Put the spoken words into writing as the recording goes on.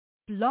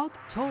Blog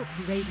Talk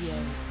Radio.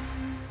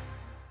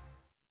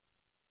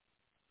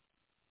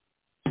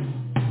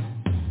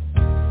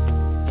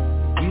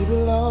 We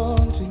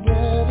belong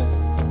together,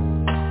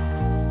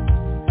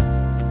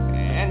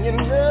 and you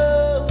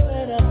know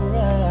that I'm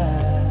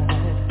right.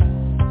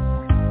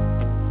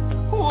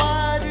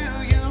 Why do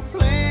you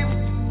play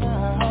with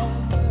my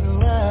heart?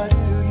 Why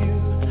do you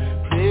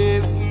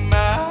play with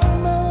my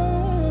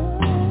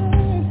mind?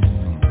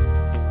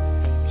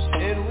 You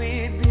said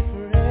we'd be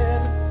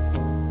forever,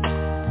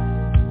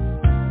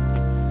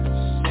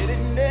 said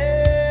it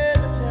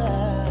never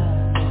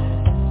died.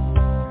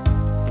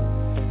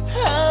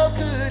 How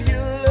could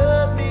you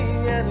love me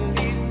and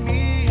leave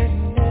me and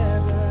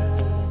never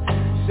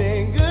say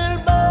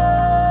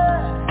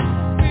goodbye?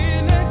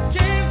 When I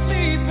can't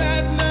sleep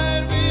at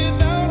night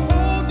without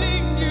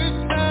holding you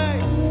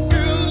tight,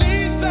 girl,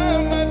 each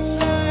time I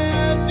try,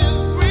 I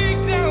just break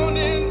down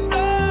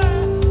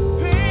inside.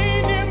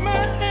 Pain in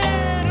my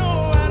head,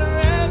 oh, I'd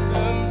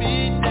rather be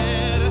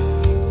dead,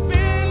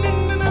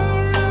 spinning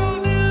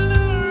around and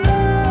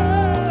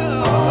around.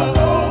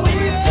 Although we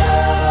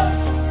love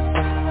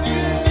to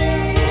the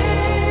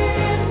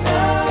end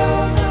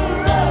of the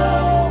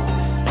road,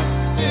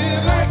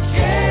 still I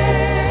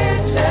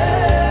can't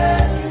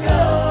let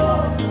go.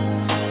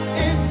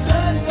 It's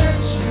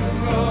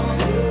unnatural.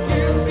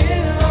 You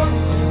belong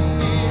to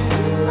me,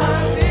 I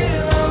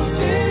belong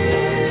to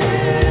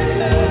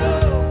you.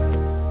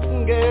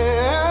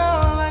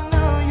 Girl, I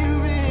know you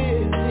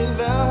really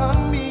love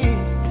me.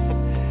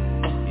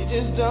 You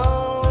just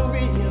don't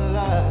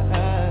realize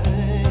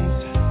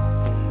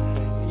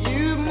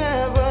you've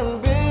never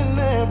been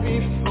there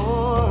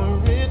before.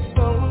 It's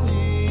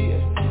only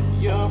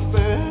your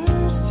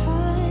first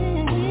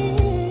time.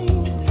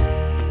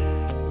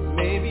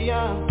 Maybe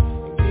I'll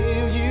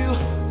give you,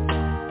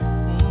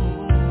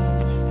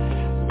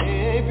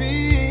 maybe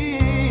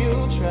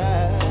you'll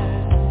try.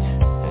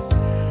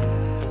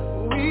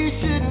 We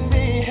should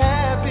be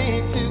happy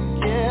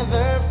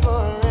together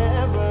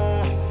forever,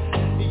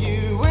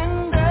 you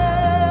and I.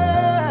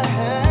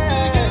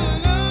 You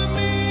love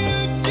me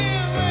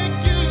again like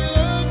you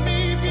loved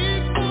me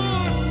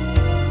before.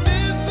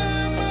 This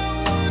time I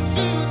want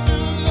you to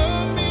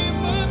love me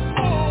much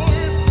more.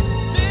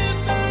 This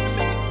time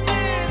it's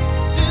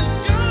just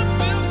God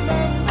fills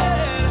my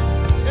bed,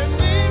 and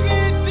maybe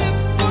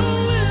just go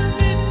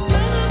every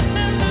time.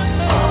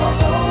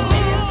 Although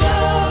we go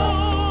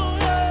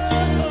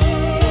to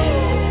the end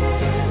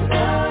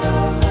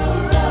of the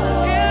road,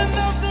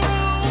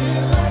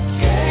 still I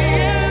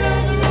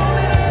can't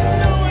let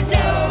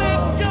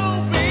go,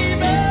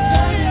 baby.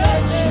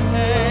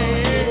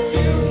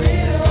 You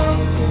belong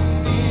to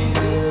me,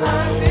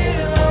 I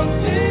belong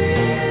to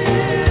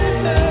you.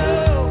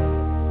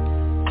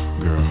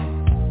 Girl,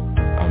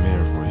 I'm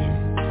here for you.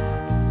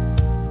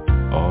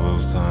 All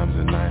those times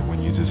at night when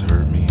you just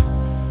hurt me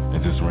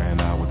and just ran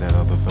out with that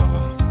other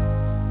fella.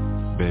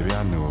 Baby,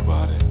 I knew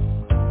about it.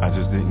 I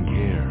just didn't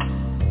care.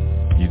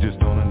 You just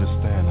don't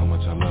understand how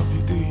much I love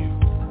you, do you?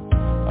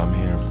 I'm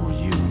here for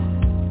you.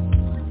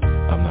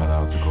 I'm not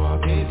out to go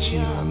out there and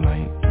cheat all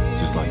night,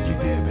 just like you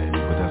did, baby,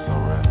 but that's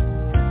alright.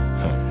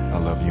 I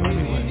love you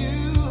anyway.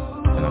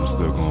 And I'm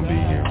still gonna be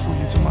here for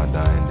you till my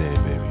dying day,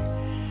 baby.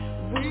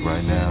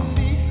 Right now,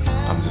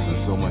 I'm just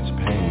in so much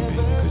pain,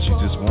 baby, because you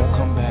just won't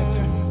come back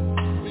to me,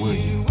 will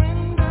you?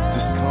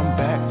 Just come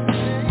back to me.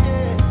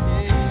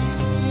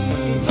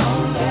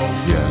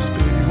 Yes,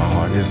 baby, my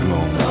heart is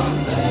lonely.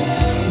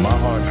 My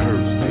heart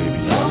hurts,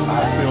 baby.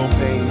 I feel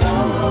pain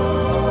too.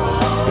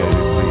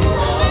 Baby, please.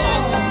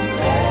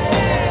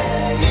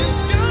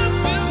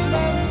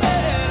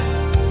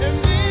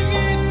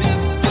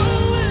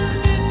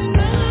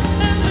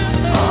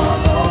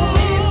 Although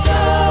we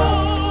go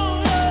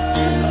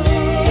to the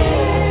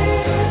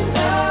end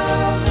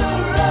of the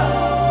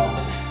road,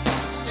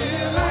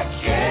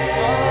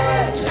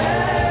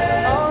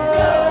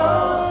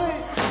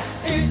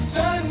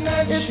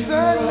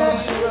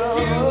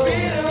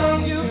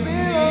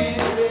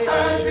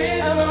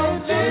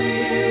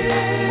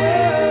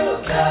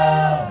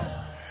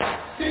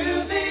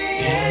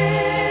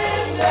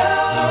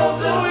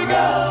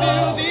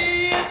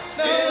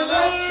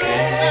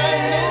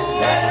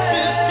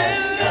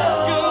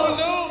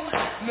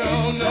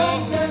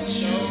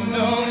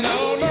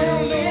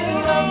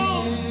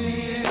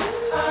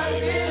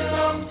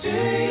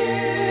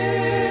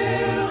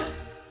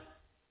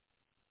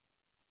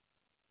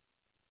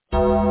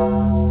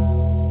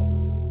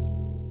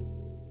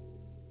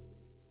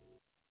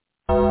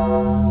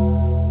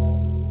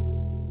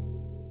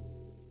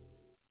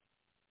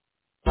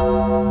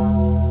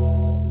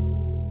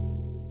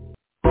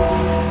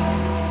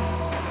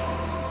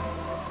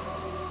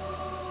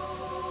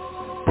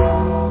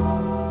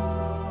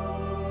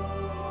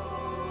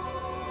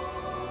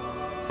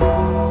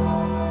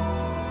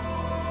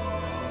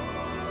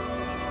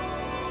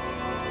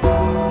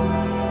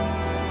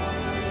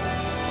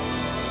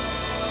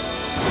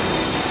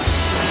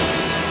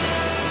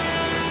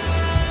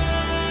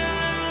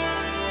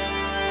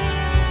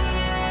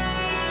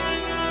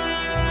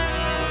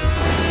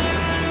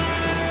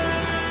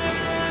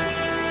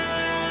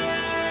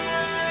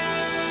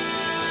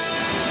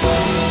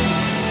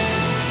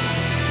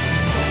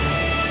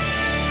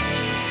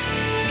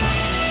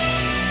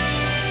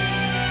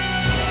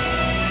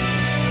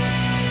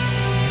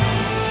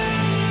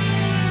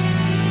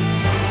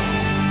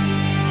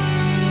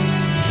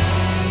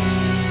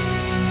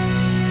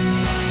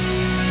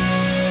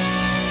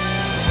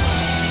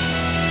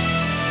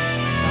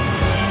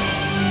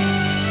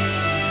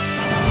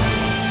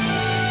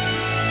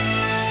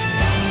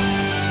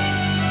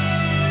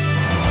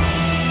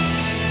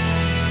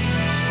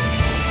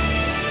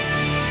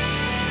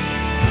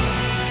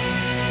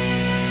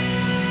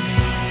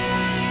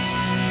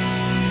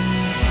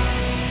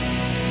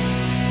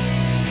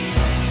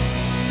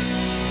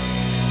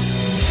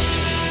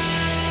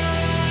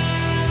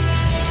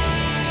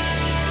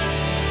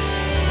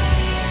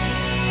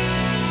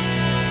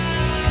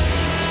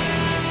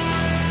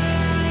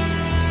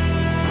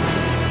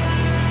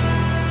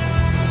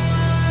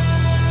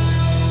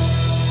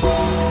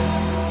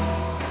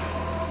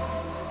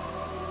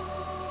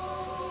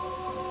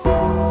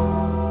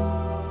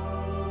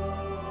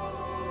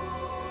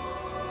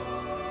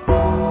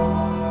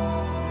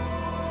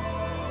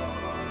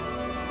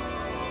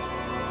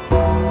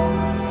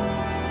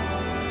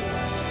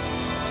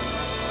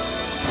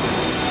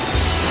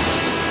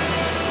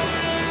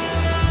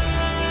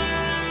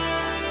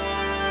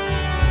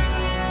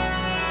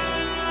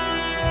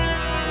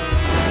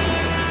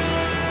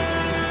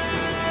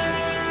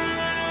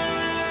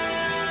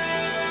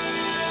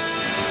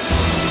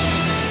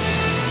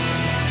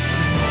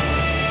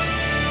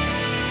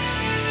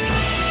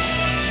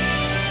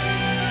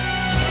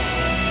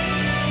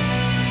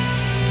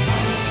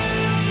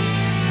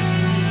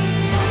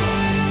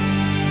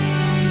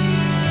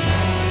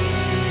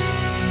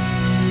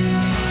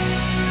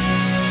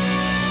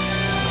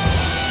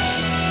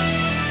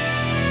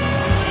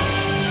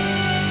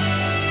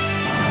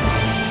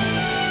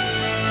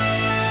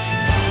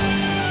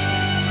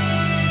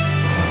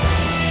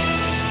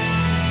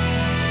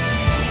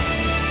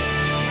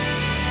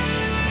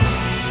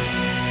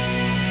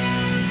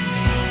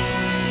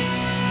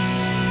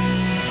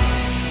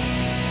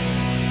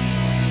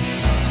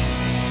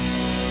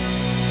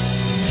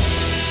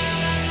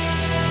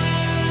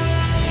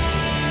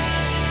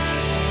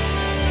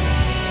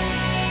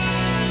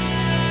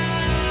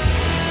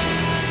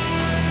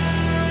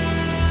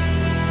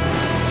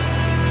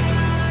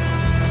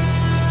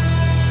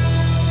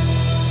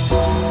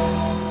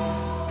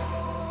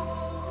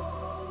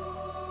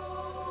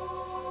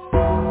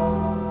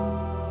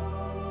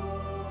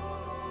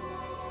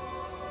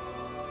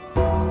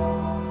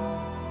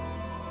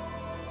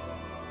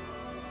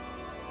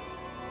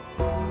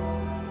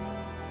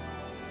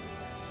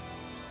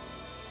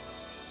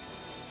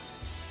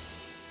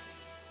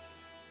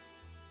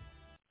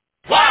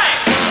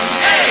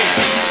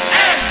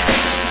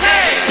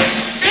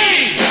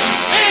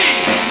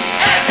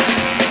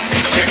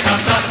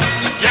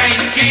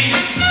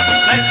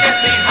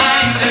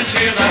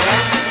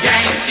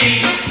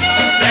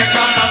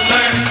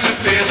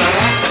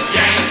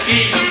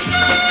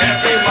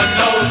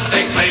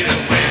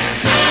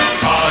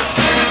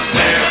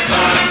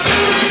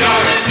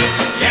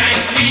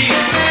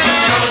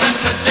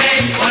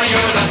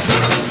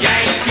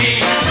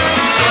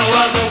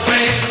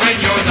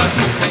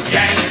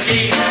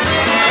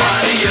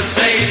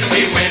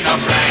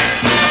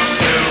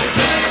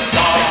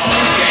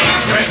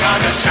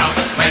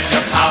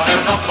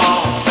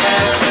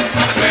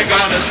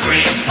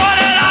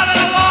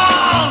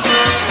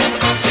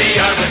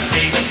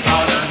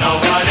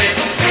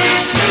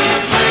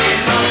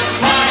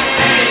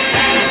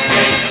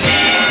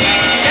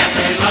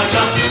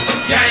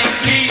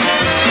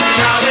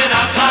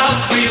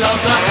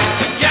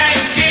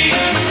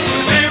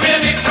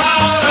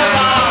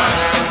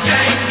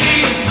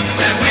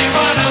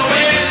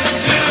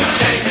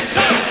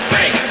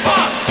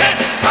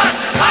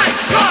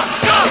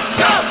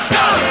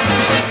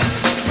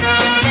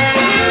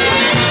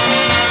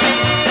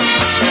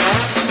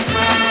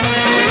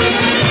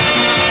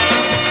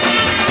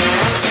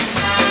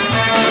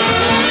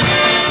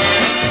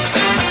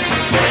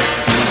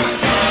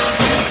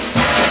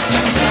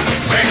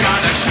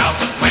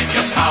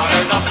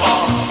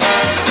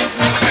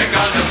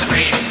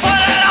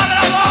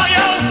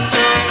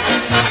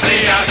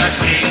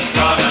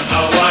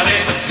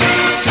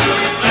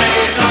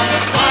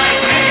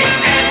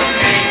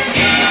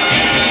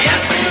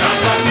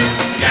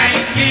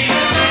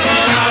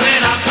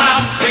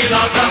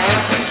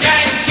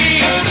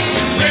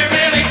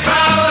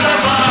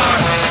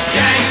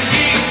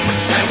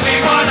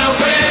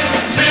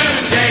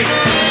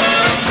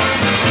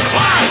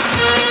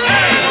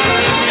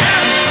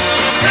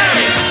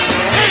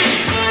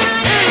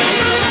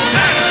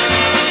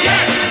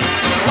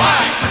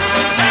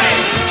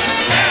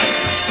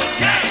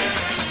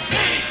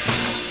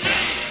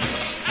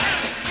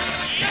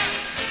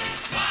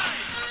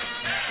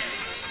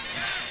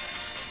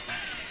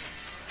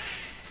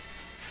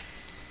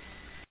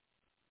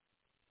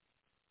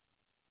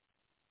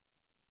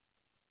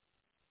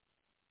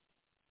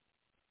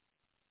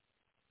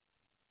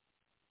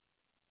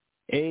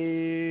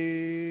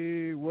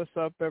 Hey, what's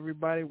up,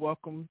 everybody?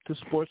 Welcome to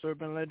Sports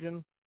Urban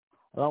Legend.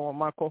 Along with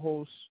my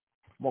co-host,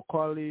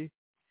 Macaulay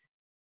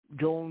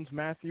Jones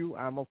Matthew.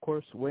 I'm, of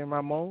course, Wayne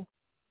Ramon.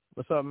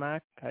 What's up,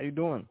 Mac? How you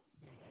doing?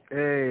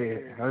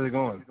 Hey, how's it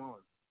going?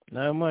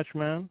 Not much,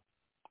 man.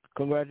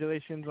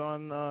 Congratulations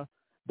on the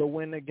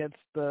win against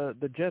the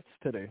Jets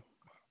today,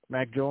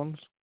 Mac Jones.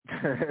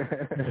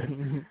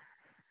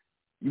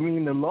 You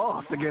mean the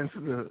loss against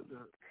the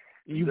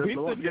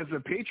loss against the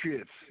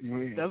Patriots? You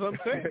mean? That's what I'm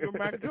saying. You're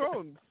Mac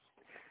Jones.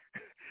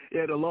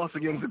 Yeah, the loss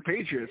against the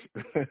Patriots.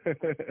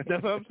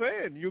 That's what I'm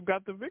saying. You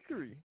got the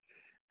victory.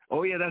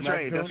 Oh yeah, that's Mac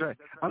right. Jones? That's right.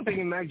 I'm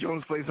thinking Mac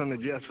Jones plays on the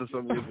Jets for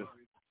some reason.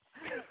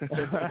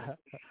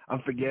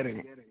 I'm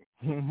forgetting.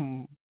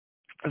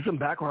 There's some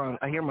background.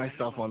 I hear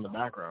myself on the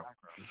background.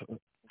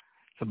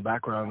 Some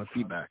background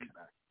feedback.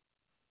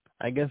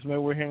 I guess maybe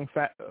we're hearing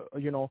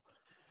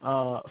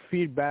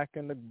feedback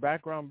in the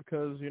background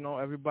because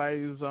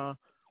everybody's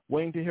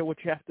waiting to hear what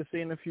you have to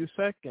say in a few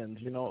seconds.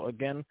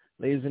 Again,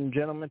 ladies and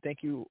gentlemen,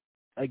 thank you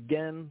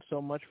again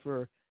so much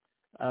for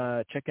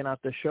checking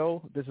out the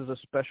show. This is a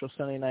special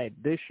Sunday night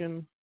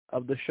edition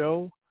of the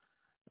show.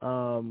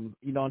 On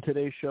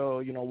today's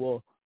show,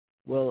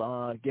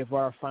 we'll give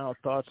our final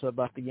thoughts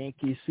about the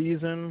Yankees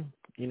season.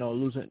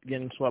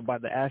 Getting swept by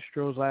the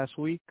Astros last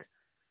week.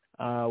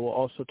 We'll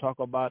also talk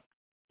about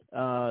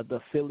the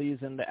Phillies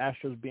and the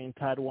Astros being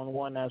tied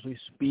 1-1 as we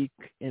speak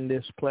in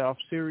this playoff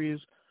series.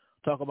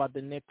 Talk about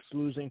the Knicks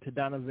losing to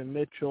Donovan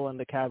Mitchell and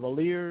the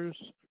Cavaliers.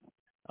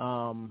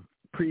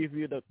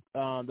 Preview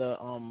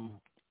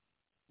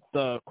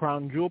the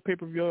Crown Jewel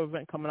pay-per-view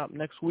event coming up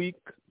next week.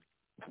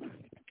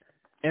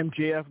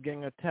 MJF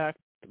getting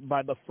attacked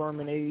by the firm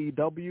in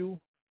AEW.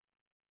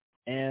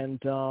 And,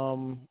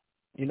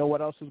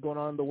 what else is going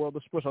on in the world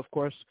of sports? Of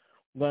course,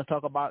 we're going to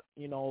talk about,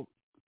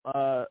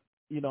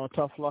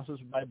 tough losses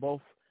by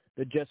both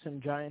the Jets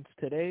and Giants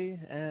today.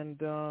 And,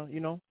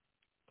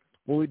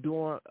 what we do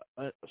on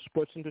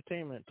sports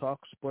entertainment, talk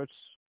sports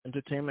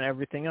entertainment,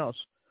 everything else.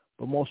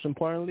 But most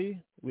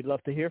importantly, we'd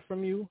love to hear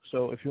from you.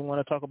 So if you want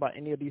to talk about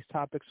any of these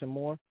topics and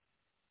more,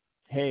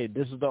 hey,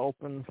 this is the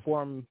open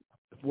forum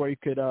where you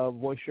could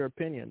voice your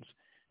opinions.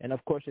 And,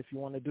 of course, if you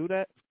want to do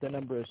that, the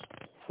number is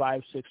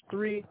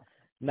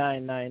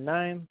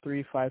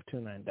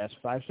 563-999-3529. That's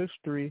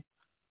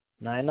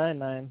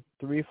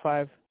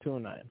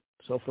 563-999-3529.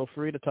 So feel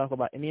free to talk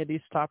about any of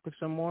these topics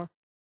and more.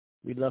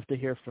 We'd love to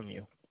hear from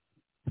you.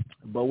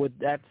 But with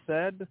that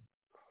said,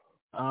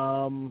 we're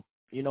going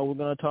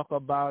to talk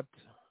about,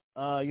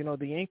 the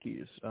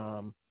Yankees.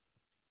 The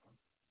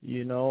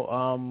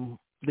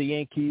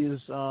Yankees,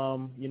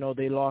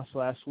 they lost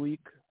last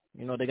week.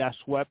 They got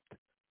swept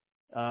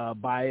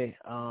by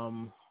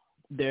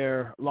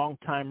their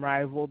longtime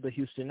rival, the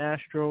Houston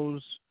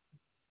Astros.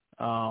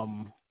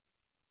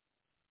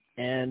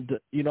 And,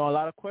 a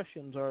lot of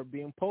questions are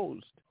being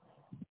posed.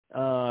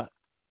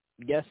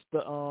 Yes,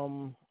 the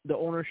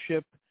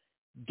ownership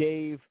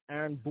gave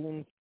Aaron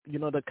Boone,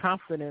 the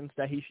confidence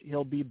that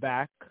he'll be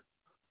back,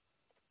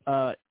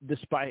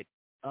 despite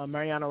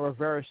Mariano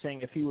Rivera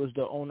saying if he was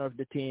the owner of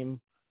the team,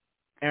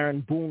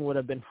 Aaron Boone would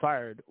have been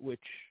fired,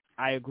 which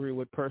I agree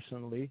with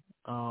personally.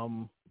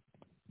 But,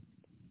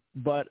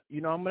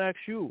 I'm going to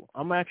ask you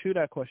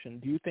that question.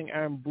 Do you think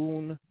Aaron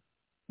Boone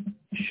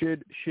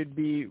should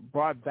be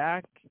brought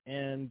back?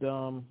 And,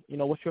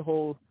 what's your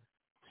whole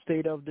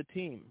state of the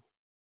team?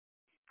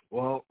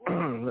 Well,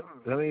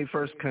 let me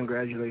first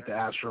congratulate the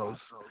Astros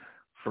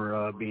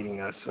for beating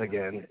us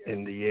again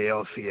in the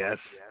ALCS.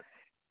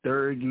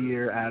 Third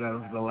year out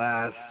of the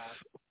last,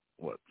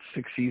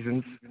 6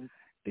 seasons,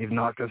 they've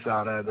knocked us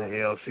out of the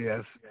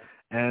ALCS.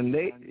 And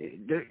they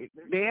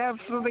have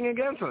something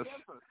against us.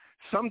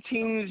 Some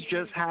teams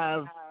just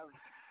have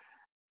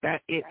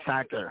that it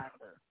factor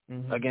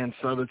against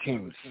other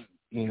teams,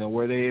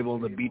 where they're able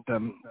to beat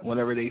them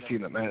whenever they see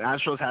them. And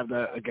Astros have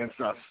that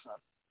against us.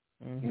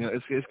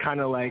 It's kind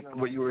of like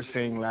what you were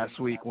saying last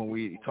week when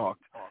we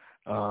talked.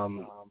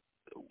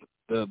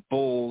 The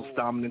Bulls'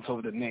 dominance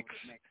over the Knicks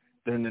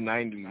during the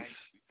 90s,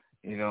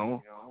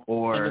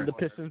 or and then the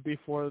Pistons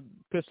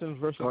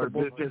versus the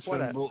Bulls before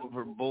that.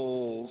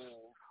 Bulls,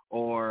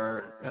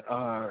 or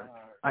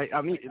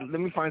I mean,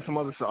 let me find some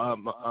other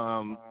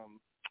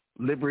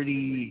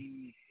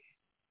Liberty.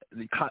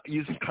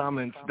 Using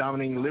comments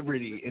dominating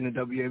Liberty in the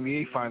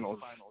WNBA finals,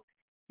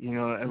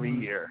 every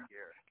year.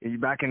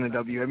 Back in the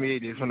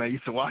WNBA days when I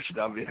used to watch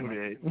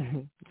WNBA.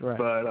 Right.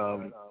 But,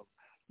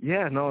 the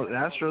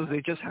Astros,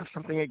 they just have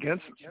something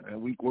against us,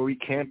 where we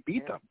can't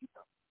beat them.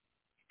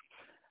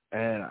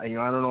 And, I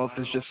don't know if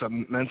it's just a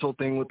mental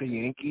thing with the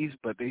Yankees,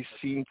 but they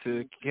seem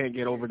to can't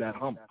get over that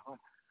hump.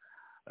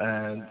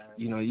 And,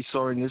 you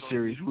saw in this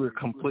series, we were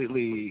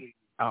completely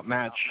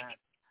outmatched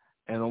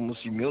and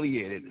almost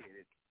humiliated.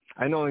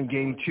 I know in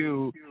Game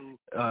 2,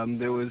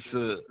 there was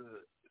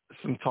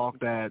some talk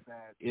that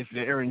if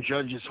the Aaron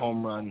Judge's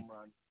home run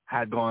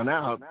had gone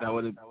out, that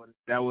would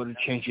have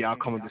changed the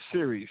outcome of the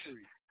series.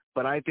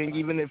 But I think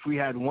even if we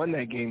had won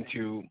that Game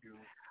 2,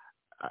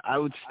 I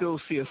would still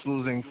see us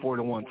losing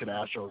 4-1 to the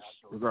Astros,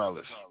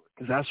 regardless.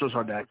 The Astros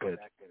are that good.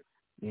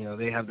 You know,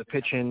 they have the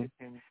pitching,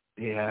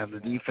 they have the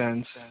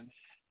defense,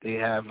 they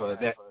have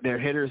their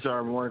hitters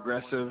are more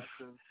aggressive.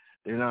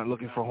 They're not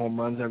looking for home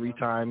runs every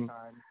time.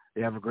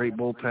 They have a great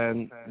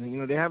bullpen. And, you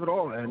know, they have it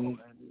all. And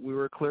we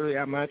were clearly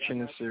outmatched in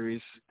this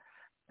series,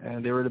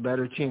 and they were the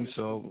better team.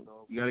 So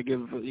you got to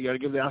give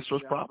the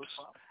Astros props,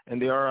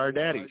 and they are our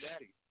daddies.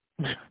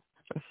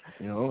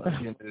 You know, at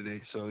the end of the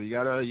day. So you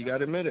gotta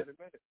admit it.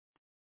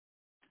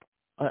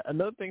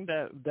 Another thing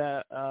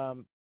that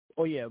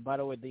oh yeah, by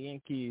the way, the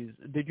Yankees.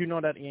 Did you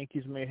know that the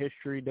Yankees made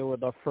history? They were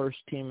the first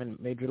team in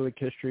Major League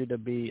history to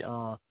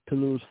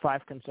lose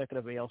 5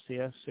 consecutive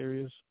ALCS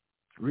series.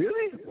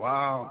 Really?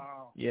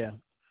 Wow. Yeah.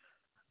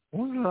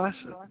 When was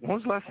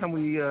the last time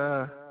we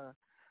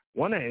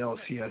won an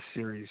ALCS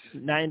series?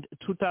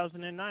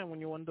 2009 when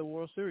you won the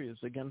World Series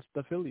against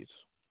the Phillies.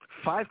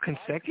 5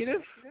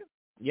 consecutive?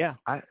 Yeah.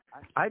 I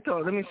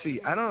thought. Let me see.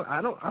 I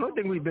don't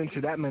think we've been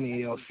to that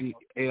many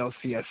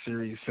ALCS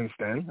series since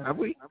then, have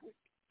we?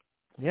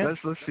 Yeah.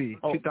 Let's see.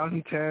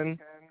 2010.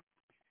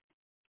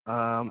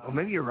 Or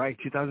maybe you're right.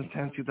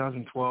 2010,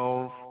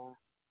 2012.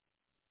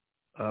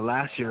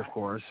 Last year, of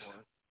course.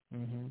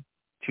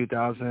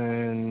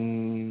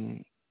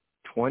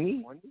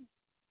 2020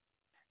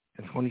 and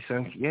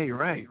 2017. Yeah, you're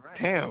right.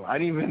 Damn, I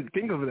didn't even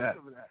think of that.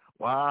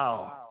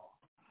 Wow.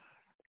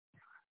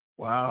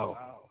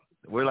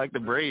 We're like the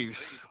Braves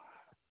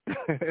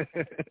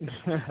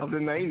of the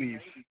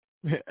 90s.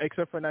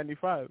 Except for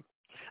 95.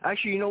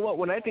 Actually, you know what?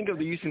 When I think of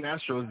the Houston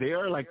Astros, they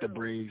are like the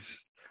Braves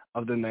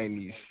of the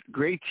 90s.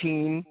 Great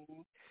team,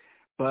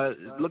 but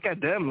look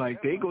at them.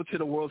 Like, they go to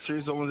the World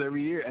Series almost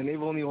every year, and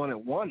they've only won it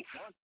once.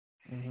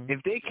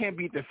 If they can't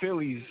beat the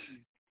Phillies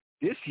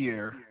this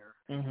year,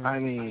 I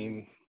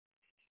mean,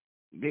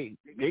 they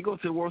go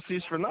to the World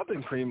Series for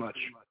nothing, pretty much.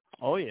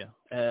 Oh yeah,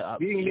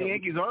 beating the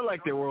Yankees are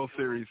like their World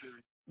Series.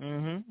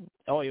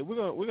 Oh yeah,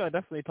 we're gonna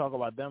definitely talk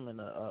about them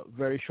in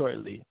very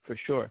shortly, for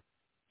sure.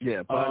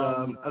 Yeah,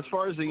 but as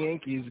far as the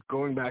Yankees,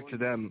 going back to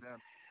them,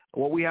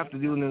 what we have to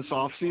do in this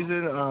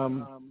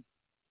offseason,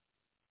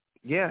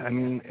 yeah, I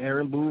mean,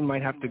 Aaron Boone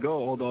might have to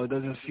go, although it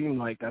doesn't seem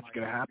like that's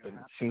going to happen.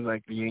 It seems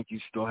like the Yankees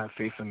still have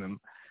faith in him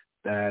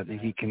that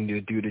he can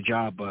do the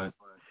job, but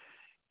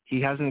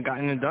he hasn't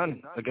gotten it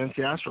done against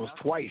the Astros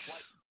twice.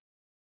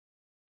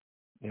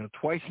 You know,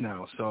 twice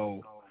now.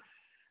 So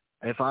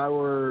if I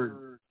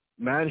were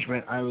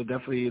management, I would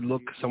definitely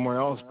look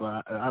somewhere else,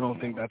 but I don't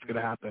think that's going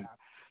to happen.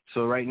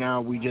 So right now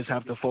we just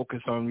have to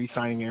focus on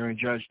re-signing Aaron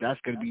Judge. That's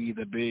going to be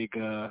the big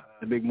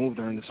move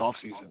during this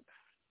offseason.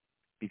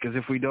 Because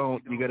if we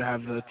don't, you're going to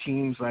have the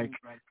teams like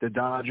the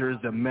Dodgers,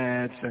 the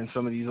Mets, and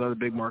some of these other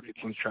big market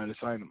teams trying to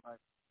sign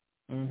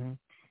him.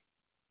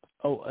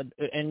 Oh,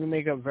 and you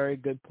make a very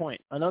good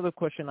point. Another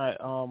question I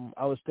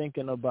was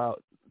thinking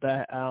about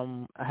that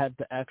I had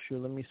to ask you.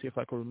 Let me see if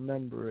I can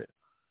remember it.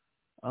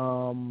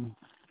 Let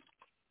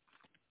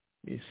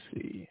me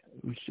see.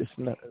 It was just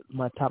not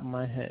my top of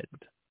my head.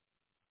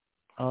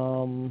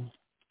 Man,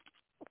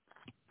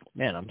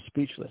 I'm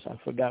speechless. I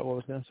forgot what I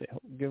was going to say.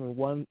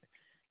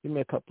 Give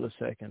me a couple of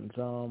seconds.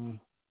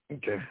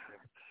 Okay.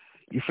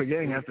 You're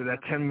forgetting after that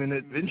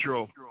 10-minute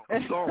intro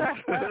of songs.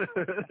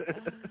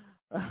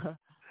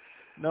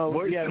 No,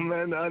 Voice yeah.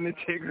 Command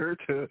Undertaker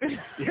to.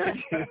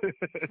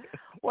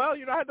 Well,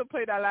 I had to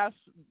play that last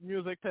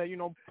music to,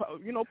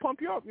 pump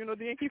you up. The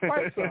Yankee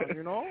fight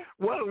song.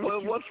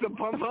 Well, what's the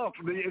pump up?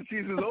 The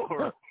season's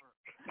over.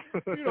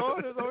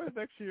 There's always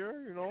next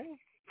year.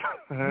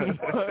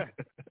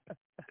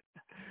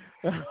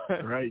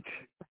 Right.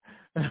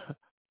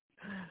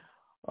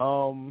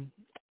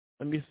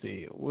 Let me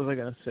see. What was I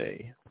gonna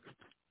say?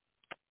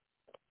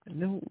 I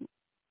know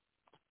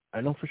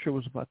for sure it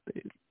was about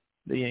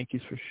the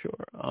Yankees for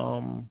sure.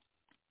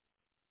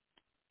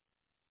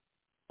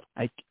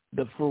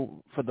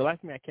 For the life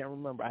of me, I can't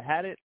remember. I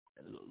had it,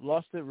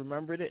 lost it,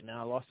 remembered it,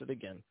 now I lost it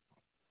again.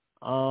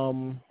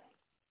 Oh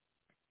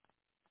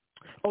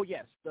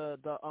yes, the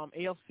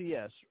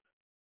ALCS.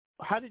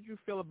 How did you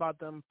feel about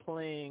them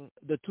playing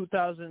the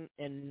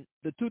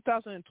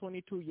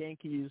 2022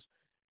 Yankees,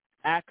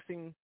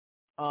 asking,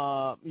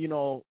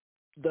 the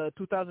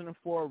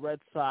 2004 Red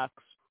Sox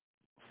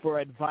for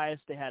advice?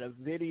 They had a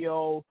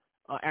video.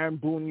 Aaron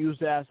Boone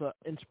used it as an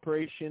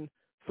inspiration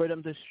for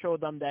them to show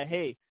them that,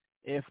 hey,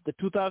 if the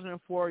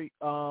 2004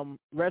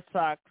 Red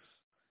Sox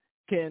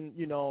can,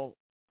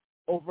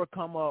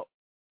 overcome a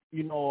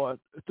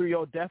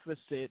 3-0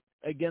 deficit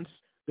against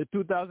the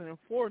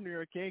 2004 New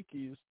York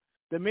Yankees,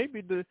 then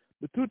maybe the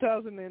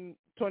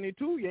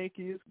 2022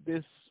 Yankees,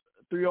 this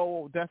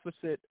 3-0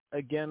 deficit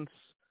against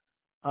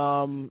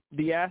the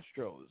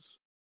Astros.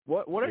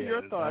 What are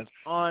your thoughts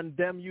on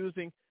them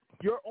using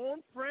your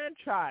own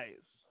franchise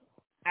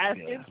as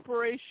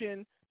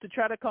inspiration to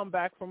try to come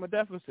back from a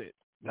deficit?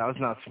 That was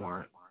not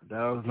smart. That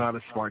was not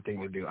a smart thing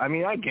to do. I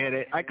mean, I get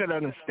it. I could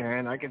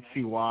understand. I could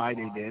see why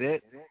they did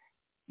it,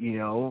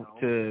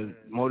 to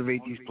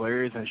motivate these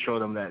players and show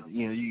them that,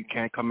 you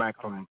can't come back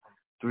from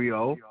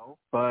 3-0.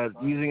 But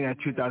using that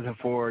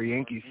 2004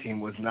 Yankees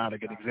team was not a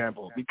good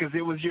example because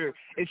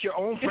it's your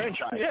own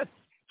franchise. Yes.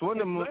 It's one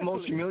of the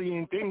most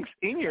humiliating things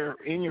in your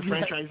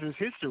franchise's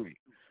history.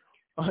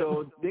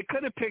 So they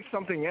could have picked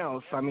something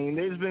else. I mean,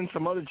 there's been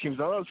some other teams,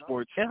 other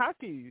sports, in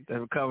hockey that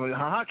have covered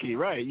hockey,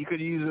 right? You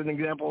could use an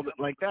example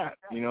like that,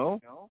 you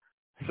know.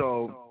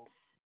 So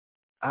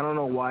I don't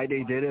know why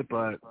they did it,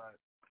 but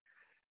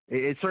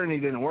it certainly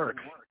didn't work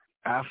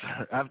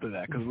after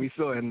that, because we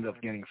still ended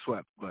up getting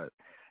swept. But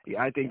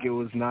yeah, I think it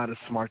was not a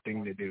smart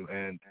thing to do,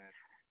 and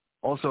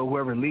also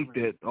whoever leaked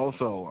it,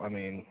 also, I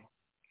mean,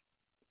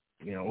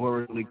 you know,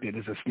 whoever leaked it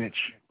is a snitch.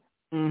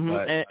 Mm-hmm.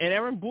 And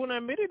Aaron Boone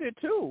admitted it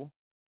too.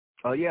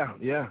 Oh yeah.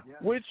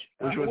 Which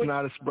was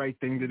not a right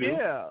thing to do.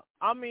 Yeah,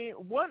 I mean,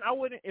 one, I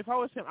wouldn't. If I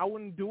was him, I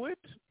wouldn't do it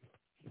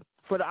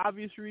for the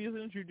obvious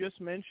reasons you just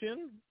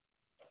mentioned.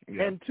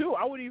 Yeah. And two,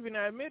 I would even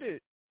admit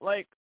it.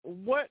 Like,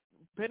 what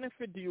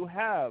benefit do you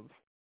have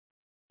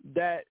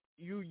that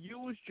you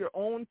used your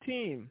own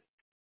team,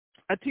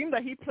 a team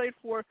that he played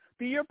for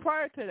the year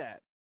prior to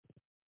that,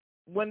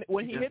 when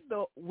he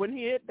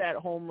hit that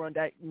home run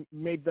that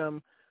made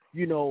them,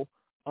 you know.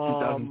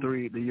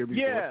 2003, the year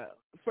before. Yeah,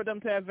 for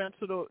them to advance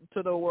to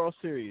the World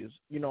Series,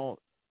 you know,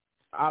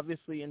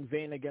 obviously in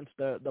vain against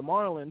the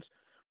Marlins,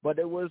 but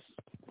it was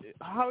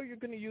how you're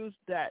going to use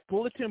that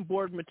bulletin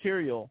board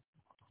material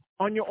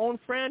on your own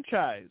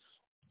franchise.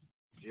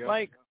 Yeah.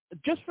 Like,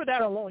 just for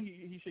that alone,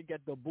 he should get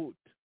the boot.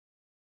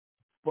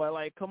 But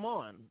like, come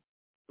on,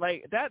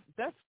 like that's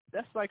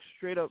like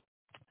straight up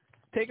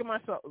taking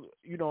myself,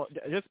 you know,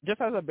 just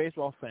as a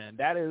baseball fan,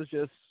 that is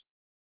just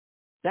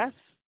that's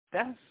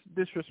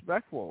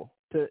disrespectful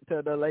to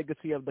the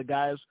legacy of the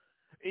guys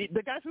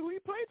who he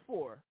played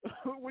for.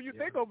 When you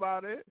think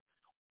about it,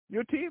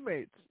 your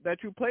teammates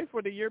that you played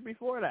for the year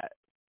before that,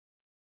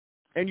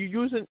 and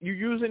you're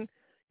using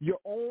your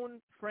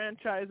own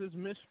franchise's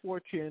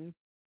misfortune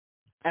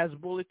as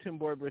bulletin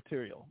board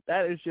material.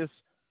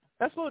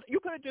 That's what you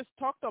could have just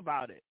talked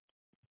about it.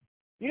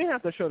 You didn't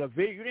have to show the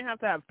video. You didn't have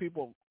to have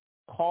people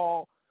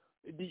call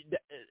the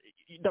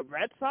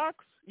Red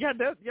Sox. Yeah,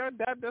 you're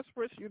that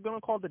desperate. You're gonna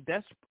call the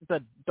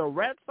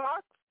Red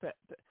Sox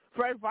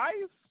for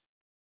advice?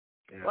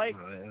 Yeah, like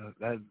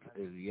that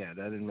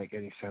didn't make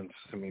any sense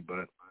to me.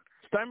 But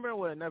Steinbrenner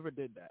would have never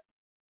did that.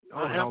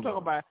 And I'm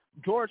talking about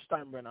George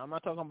Steinbrenner. I'm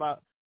not talking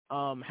about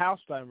Hal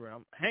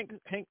Steinbrenner.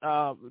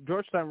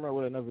 George Steinbrenner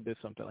would have never did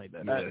something like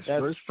that. Yes,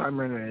 George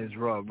Steinbrenner is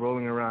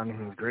rolling around in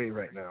his grave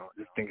right now,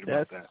 just thinking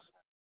about that.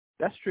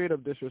 That's straight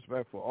up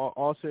disrespectful.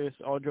 All serious,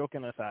 all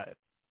joking aside.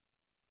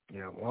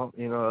 Yeah, well,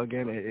 you know,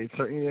 again, it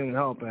certainly didn't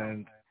help,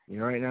 and you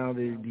know, right now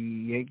the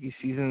Yankees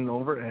season is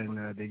over,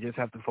 and they just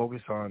have to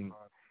focus on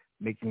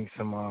making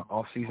some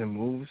off-season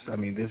moves. I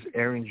mean, this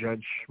Aaron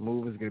Judge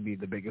move is going to be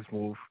the biggest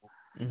move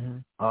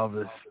of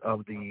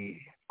the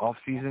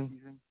off-season,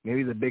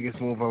 maybe the biggest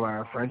move of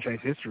our franchise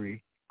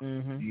history.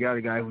 You got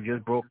a guy who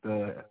just broke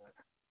the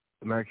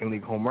American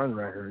League home run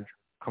record,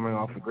 coming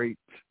off a great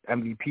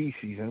MVP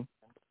season.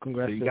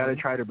 So you got to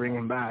try to bring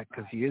him back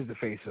because he is the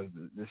face of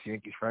this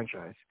Yankees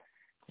franchise.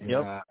 And,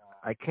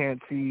 I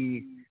can't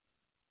see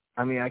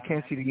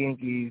the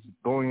Yankees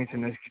going into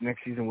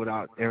next season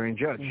without Aaron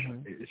Judge.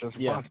 It's just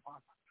impossible.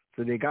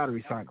 So they got to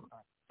resign him.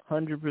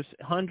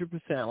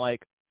 100%.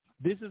 Like,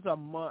 this is a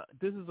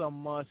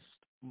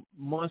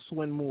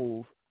must-win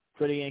move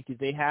for the Yankees.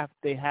 They have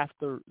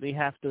to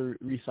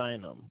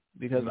resign him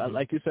because,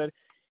 like you said,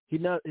 he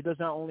does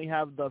not only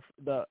have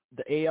the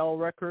AL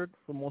record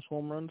for most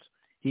home runs.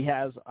 He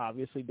has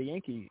obviously the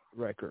Yankee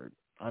record.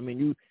 I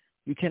mean,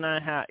 you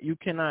cannot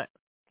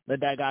let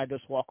that guy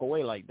just walk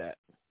away like that.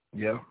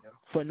 Yeah.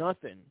 For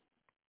nothing.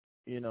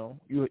 You know,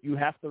 you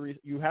have to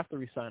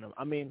resign him.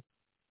 I mean,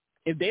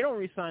 if they don't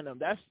resign him,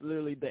 that's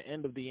literally the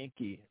end of the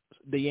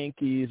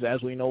Yankees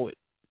as we know it.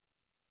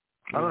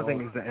 I don't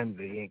think it's the end of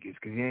the Yankees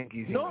because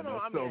Yankees they'll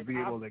still be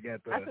able to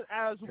get the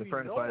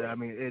first fight. I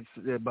mean,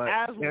 but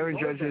Aaron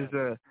Judge is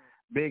a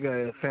big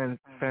fan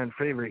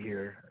favorite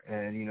here,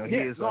 and you know he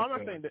is one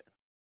of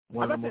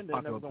the most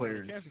popular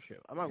players.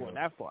 I'm not going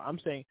that far. I'm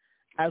saying,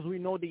 as we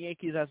know, the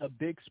Yankees as a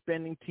big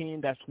spending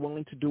team that's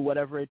willing to do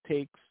whatever it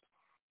takes,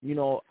 you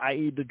know,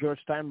 i.e. the George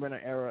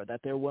Steinbrenner era, that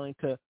they're willing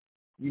to,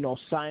 you know,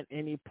 sign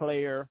any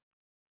player,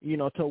 you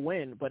know, to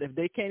win. But if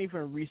they can't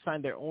even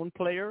re-sign their own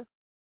player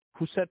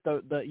who set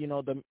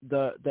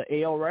the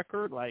AL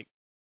record, like,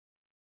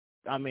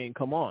 I mean,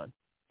 come on.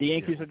 The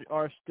Yankees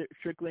are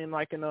strictly in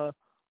a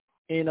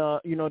you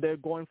know, they're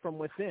going from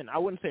within. I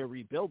wouldn't say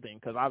rebuilding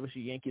because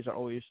obviously Yankees are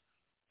always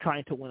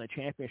trying to win a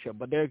championship,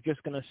 but they're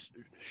just gonna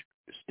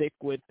stick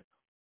with,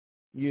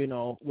 you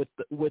know, with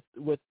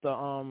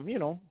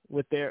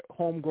their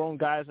homegrown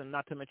guys, and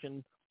not to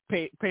mention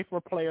pay for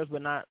players,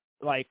 but not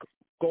like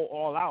go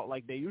all out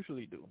like they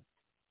usually do.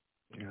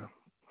 Yeah,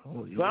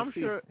 so I'm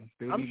sure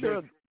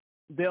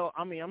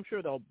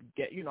they'll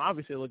get, you know,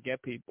 obviously they'll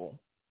get people,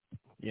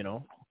 you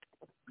know.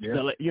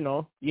 Yeah. You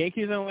know,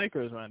 Yankees and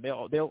Lakers, man,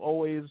 they'll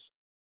always.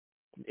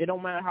 It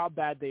don't matter how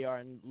bad they are,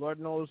 and Lord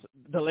knows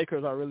the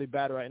Lakers are really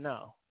bad right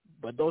now.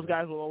 But those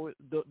guys will always,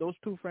 those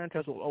two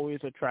franchises will always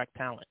attract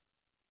talent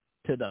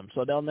to them.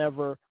 So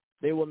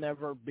they will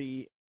never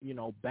be, you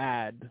know,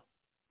 bad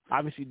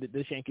obviously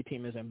this Yankee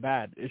team isn't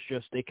bad. It's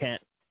just they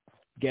can't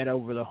get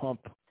over the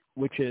hump,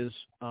 which is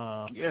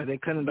they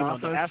couldn't. The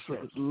offense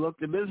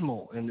looked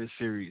abysmal in this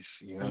series.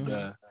 You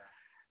know,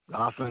 the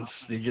offense,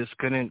 they just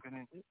couldn't.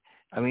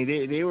 I mean,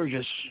 they were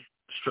just.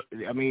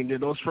 I mean,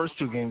 those first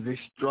two games, they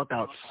struck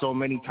out so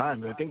many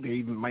times. I think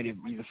they might have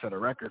even set a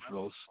record for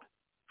those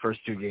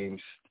first two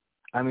games.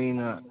 I mean,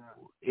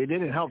 it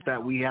didn't help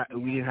that we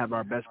didn't have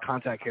our best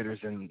contact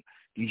hitters in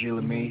DJ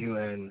LeMahieu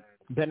and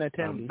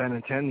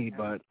Benintendi,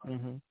 but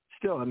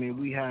still, I mean,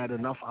 we had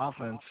enough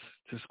offense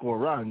to score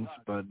runs,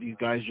 but these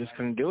guys just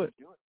couldn't do it.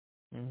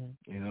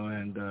 You know,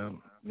 and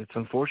it's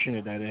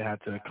unfortunate that it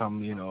had to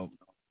come, you know,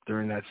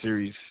 during that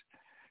series.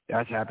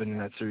 That's happened in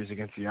that series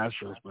against the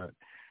Astros, but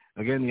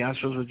again, the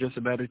Astros were just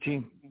a better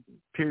team.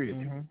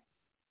 Period.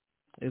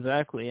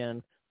 Exactly,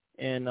 and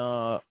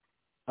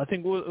I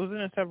think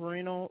wasn't it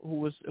Severino who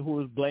was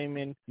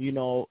blaming, you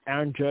know,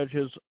 Aaron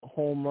Judge's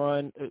home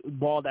run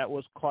ball that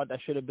was caught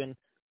that should have been,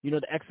 you know,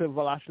 the exit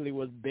velocity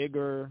was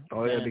bigger.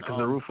 Oh yeah, because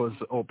the roof was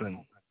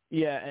open.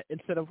 Yeah,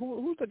 instead of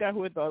who's the guy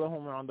who hit the other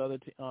home run on the other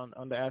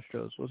on the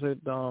Astros? Was it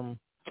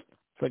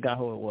forgot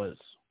who it was?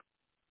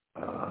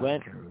 I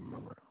can't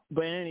remember.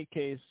 But in any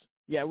case,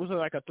 yeah, it was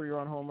like a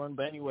 3-run home run.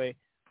 But anyway,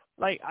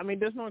 like, I mean,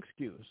 there's no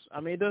excuse.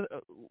 I mean,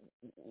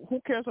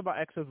 who cares about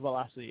exit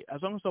velocity?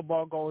 As long as the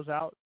ball goes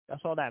out,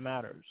 that's all that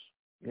matters.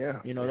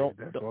 Yeah, you know,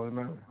 that's all that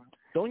matters.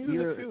 Don't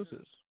use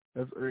excuses.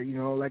 That's, you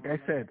know, like I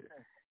said,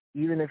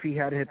 even if he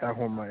had hit that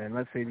home run, and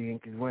let's say the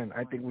Yankees win,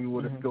 I think we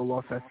would have still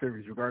lost that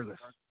series regardless.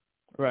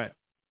 Right.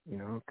 You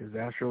know, because the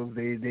Astros,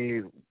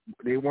 they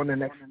won the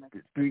next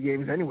 3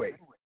 games anyway.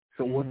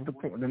 So what's the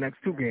point? The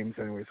next 2 games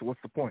anyway. So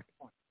what's the point?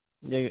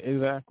 Yeah,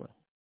 exactly.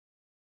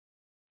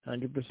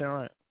 100%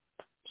 right.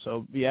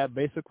 So yeah,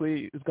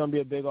 basically it's gonna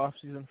be a big off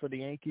season for the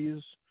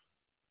Yankees.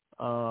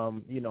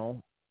 You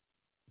know,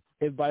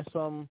 if by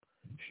some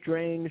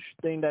strange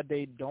thing that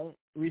they don't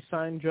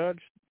re-sign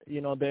Judge, you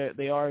know,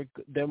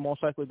 they're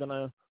most likely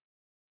gonna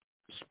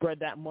spread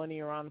that money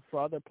around for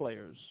other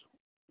players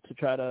to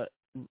try to,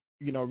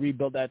 you know,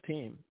 rebuild that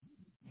team.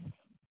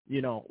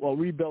 You know, well,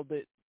 rebuild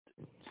it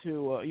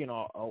to you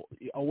know,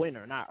 a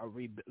winner, not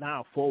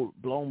a full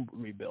blown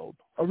rebuild,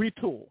 a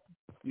retool,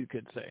 you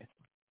could say.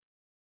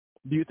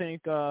 Do you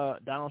think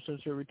Donaldson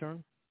should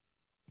return?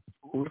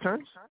 Who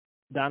returns?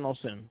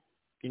 Donaldson.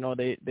 You know,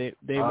 they made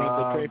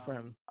the trade for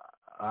him.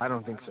 I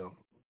don't think so.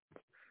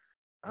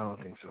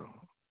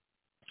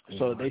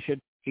 So they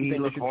should. He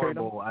looked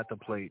horrible at the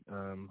plate.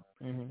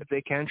 If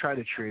they can try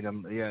to trade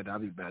him, yeah,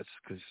 that'd be best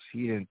because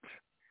he didn't.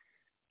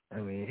 I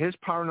mean, his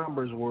power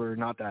numbers were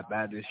not that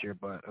bad this year,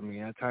 but I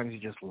mean, at times he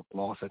just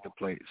lost at the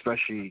plate,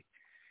 especially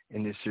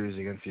in this series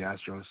against the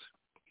Astros.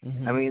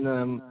 I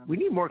mean, we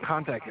need more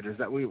contact hitters.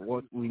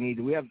 What we need.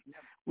 We're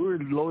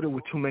loaded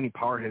with too many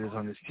power hitters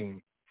on this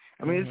team.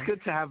 I mean, it's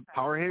good to have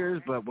power hitters,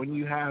 but when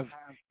you have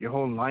your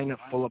whole lineup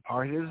full of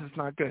power hitters, it's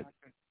not good.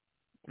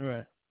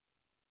 Right.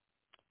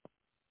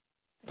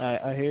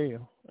 I hear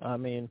you. I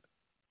mean,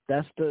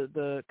 that's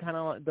the kind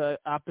of the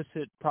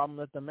opposite problem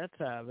that the Mets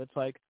have. It's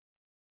like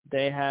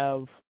they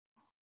have,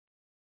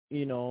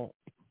 you know,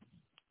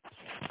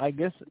 I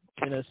guess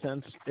in a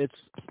sense, it's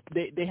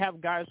they have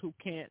guys who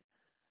can't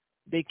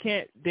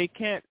whatchamacallit,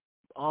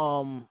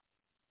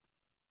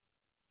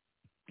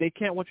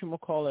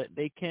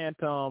 they can't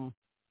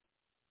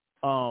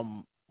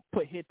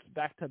put hits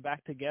back to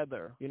back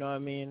together. You know what I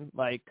mean?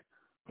 Like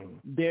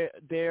they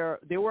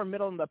were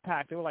middle in the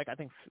pack. They were like, I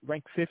think,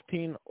 ranked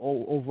 15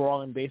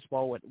 overall in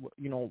baseball with,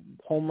 you know,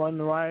 home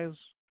run rise.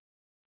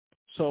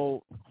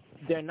 So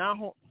they're not,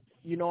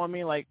 you know what I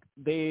mean? Like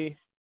they're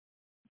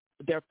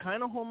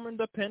kind of home run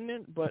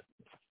dependent, but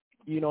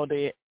you know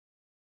they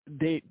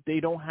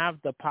don't have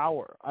the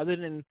power other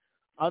than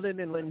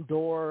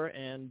Lindor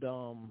and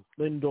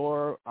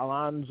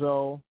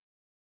Alonso.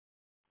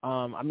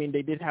 I mean,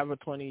 they did have a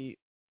 20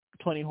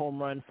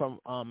 home run from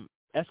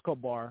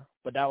Escobar,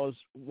 but that was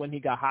when he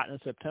got hot in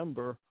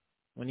September,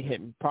 when he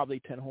hit probably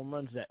 10 home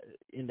runs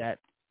in that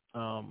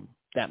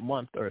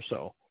month or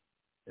so.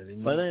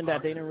 But other than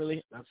that, they didn't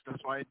really.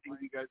 That's why I think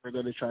you guys are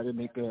going to try to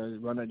make a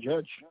run at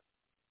Judge.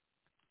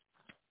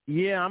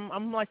 Yeah,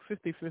 I'm like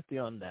 50-50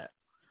 on that.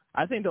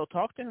 I think they'll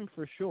talk to him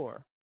for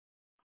sure,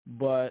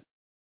 but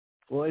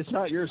well, it's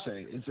not your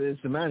say;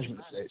 it's the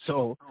management say.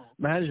 So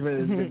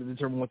management is going to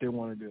determine what they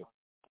want to do.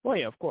 Well,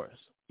 yeah, of course,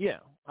 yeah,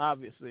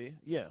 obviously,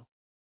 yeah.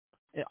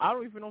 I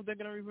don't even know if they're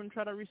going to even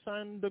try to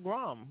re-sign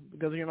DeGrom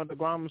because, you know,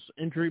 DeGrom's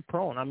injury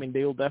prone. I mean,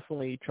 they'll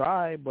definitely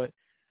try, but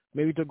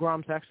maybe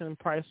DeGrom's asking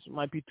price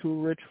might be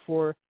too rich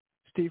for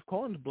Steve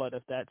Cohen's blood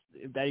if that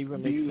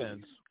even makes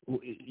sense.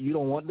 You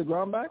don't want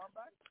DeGrom back?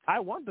 I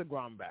want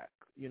DeGrom back.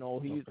 You know,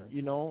 he's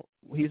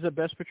the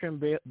best pitcher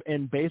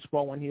in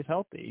baseball when he's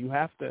healthy. You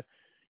have to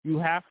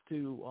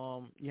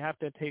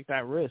take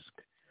that risk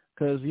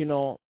because, you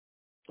know,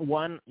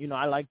 one, you know,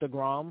 I like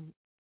DeGrom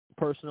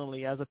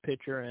personally as a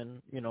pitcher,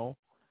 and you know,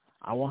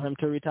 I want him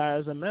to retire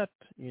as a Met.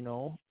 You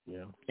know,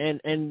 yeah,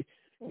 and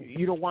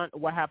you don't want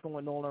what happened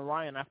with Nolan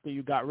Ryan after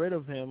you got rid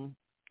of him.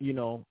 You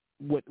know,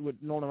 with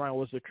Nolan Ryan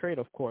was the trade,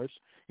 of course,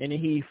 and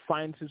he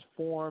finds his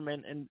form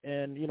and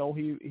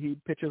he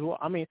pitches well.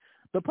 I mean,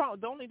 the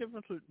only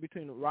difference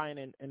between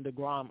Ryan and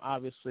DeGrom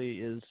obviously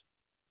is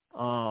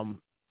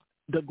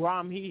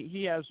DeGrom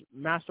he has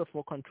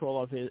masterful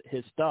control of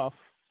his stuff,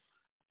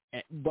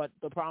 but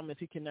the problem is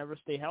he can never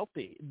stay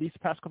healthy. These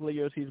past couple of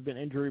years he's been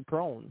injury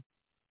prone,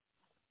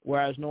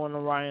 whereas Nolan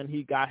Ryan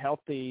he got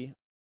healthy,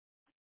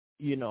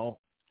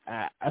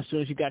 as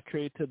soon as he got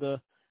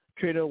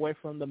traded away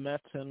from the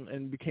Mets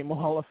and became a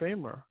Hall of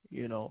Famer,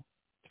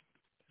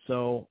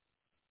 So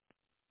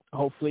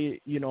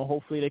hopefully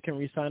they can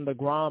re-sign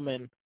DeGrom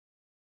and,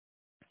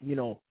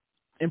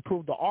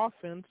 improve the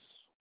offense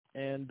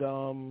and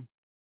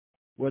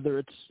whether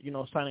it's,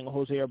 signing a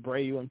Jose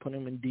Abreu and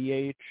putting him in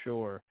DH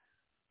or,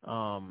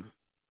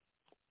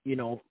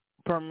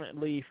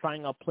 permanently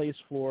finding a place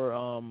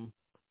for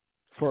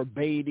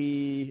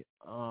Beatty,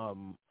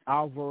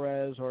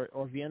 Alvarez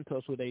or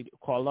Vientos, who they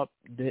call up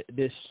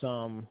this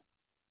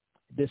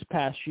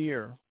past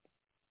year,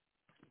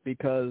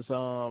 because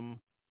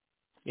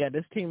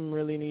this team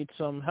really needs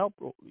some help.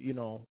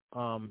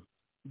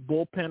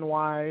 Bullpen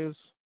wise,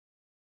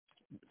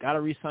 got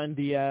to re-sign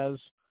Diaz.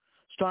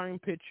 Starting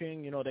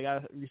pitching, they got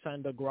to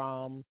re-sign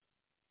DeGrom.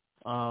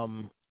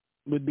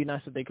 Would be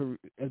nice if they could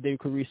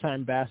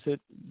re-sign Bassett,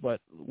 but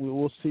we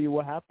will see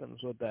what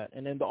happens with that.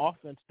 And then the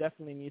offense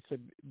definitely needs to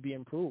be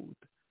improved.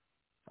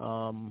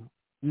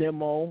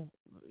 Nimmo,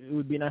 it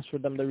would be nice for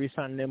them to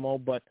re-sign Nimmo,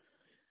 but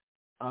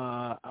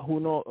who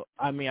knows?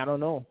 I mean, I don't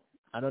know.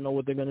 I don't know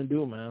what they're gonna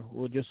do, man.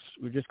 We're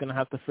just gonna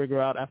have to figure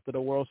out after the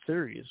World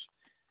Series.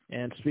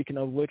 And speaking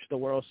of which, the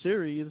World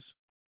Series,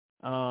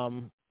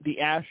 the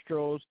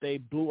Astros, they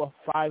blew a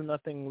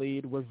 5-0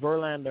 lead with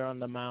Verlander on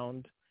the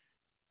mound.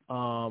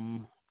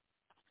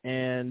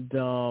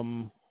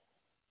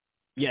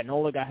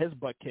 Nola got his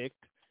butt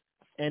kicked,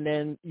 and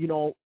then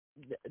the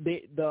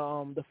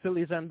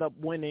Phillies end up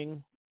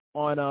winning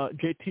on a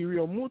JT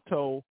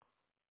Realmuto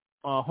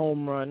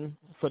home run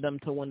for them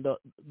to win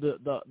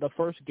the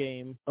first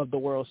game of the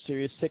World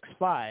Series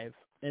 6-5,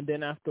 and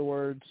then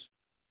afterwards,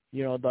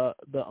 the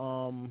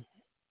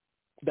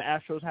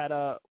Astros had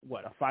a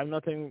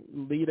 5-0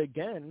 lead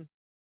again,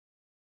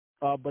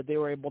 but they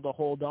were able to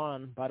hold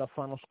on by the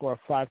final score of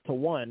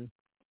 5-1.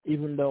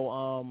 Even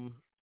though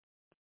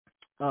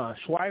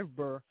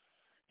Schreiber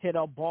hit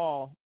a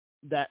ball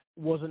that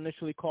was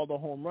initially called a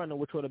home run,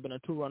 which would have been a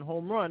 2-run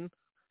home run,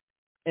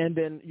 and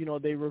then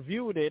they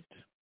reviewed it,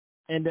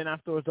 and then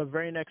afterwards, the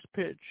very next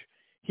pitch,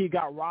 he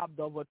got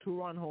robbed of a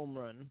 2-run home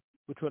run,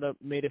 which would have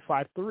made it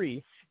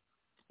 5-3.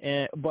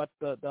 But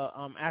the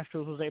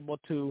Astros was able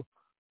to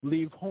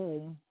leave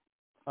home,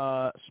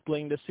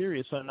 splitting the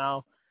series. So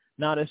now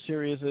the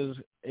series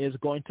is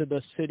going to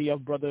the city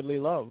of brotherly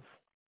love.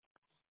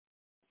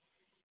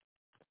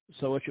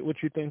 So what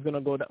you think is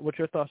gonna go? What's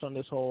your thoughts on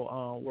this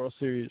whole World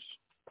Series?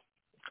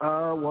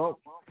 Well,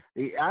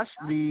 the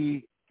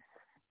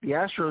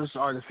Astros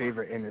are the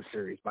favorite in this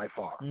series by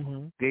far.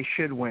 Mm-hmm. They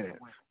should win it,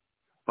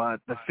 but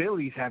the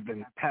Phillies have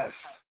been pests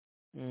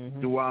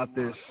throughout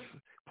this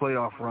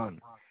playoff run.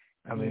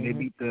 I mean, they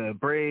beat the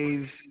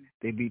Braves,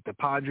 they beat the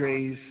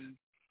Padres,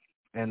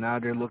 and now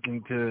they're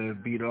looking to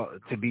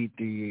beat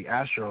the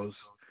Astros.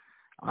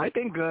 I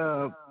think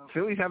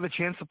Phillies have a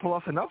chance to pull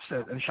off an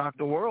upset and shock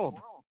the world.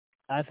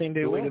 I think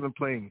they will. The way they've been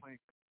playing.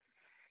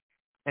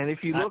 And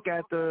if you look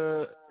at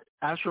the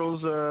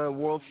Astros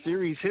World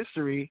Series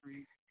history,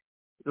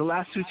 the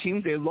last two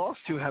teams they lost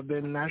to have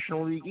been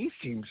National League East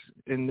teams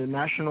in the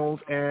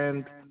Nationals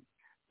and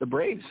the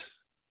Braves.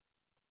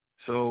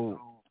 So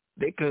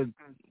they could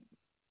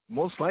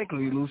most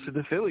likely lose to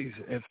the Phillies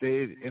if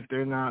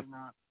they're not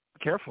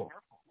careful.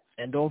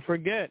 And don't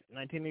forget,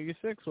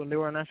 1986, when they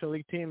were a National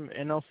League team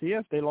in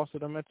LCS, they lost to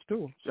the Mets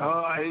too. So.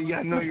 Oh, I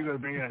know you're going to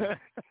bring that.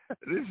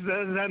 This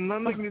has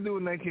nothing to do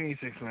with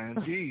 1986, man.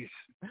 Jeez.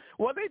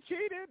 Well, they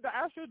cheated. The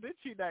Astros did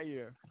cheat that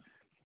year.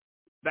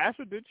 The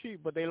Astros did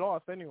cheat, but they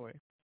lost anyway.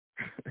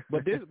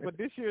 But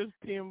this year's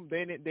team,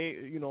 they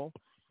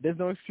there's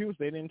no excuse.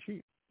 They didn't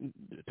cheat,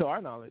 to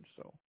our knowledge.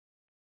 So.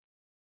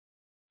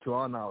 To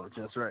our knowledge,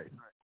 that's right.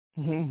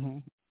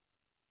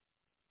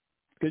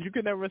 Because you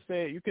can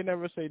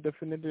never say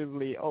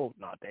definitively, oh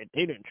no, they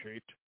didn't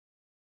cheat,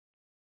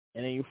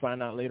 and then you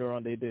find out later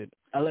on they did,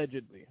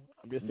 allegedly.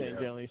 I'm just saying,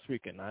 generally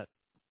speaking, not.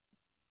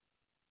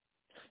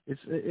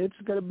 It's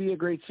gonna be a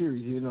great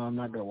series. I'm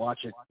not gonna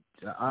watch it.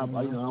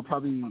 I'll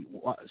probably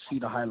see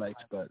the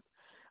highlights, but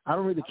I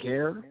don't really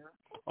care.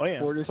 Oh yeah,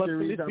 for the plus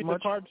series that much.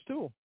 The Cards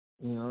too.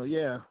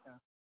 Yeah.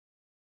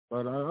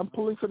 But I'm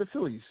pulling for the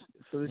Phillies.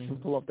 Phillies can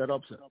pull up that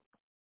upset. Of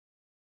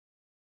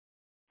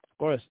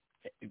course.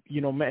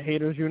 Met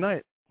haters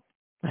unite.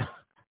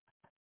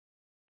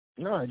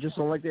 No, I just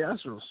don't like the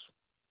Astros.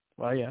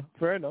 Well, yeah,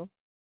 fair enough.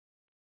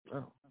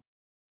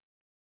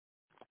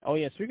 Oh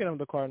yeah, speaking of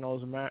the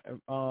Cardinals,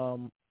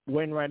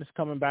 Wainwright is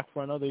coming back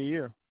for another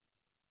year.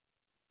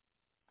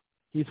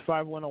 He's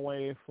 5-1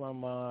 away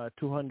from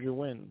 200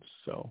 wins.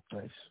 So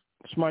nice,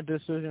 smart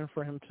decision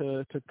for him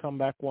to come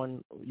back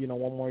one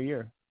more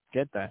year.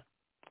 Get that.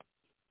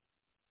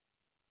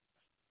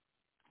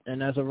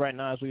 And as of right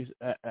now,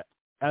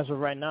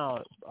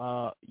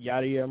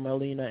 Yadier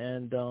Molina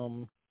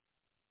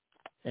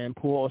and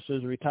Pujols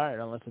is retired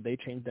unless they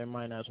change their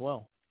mind as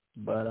well.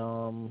 But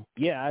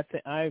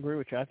I agree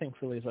with you. I think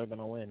Phillies are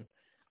gonna win.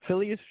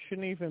 Phillies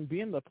shouldn't even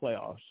be in the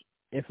playoffs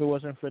if it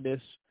wasn't for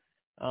this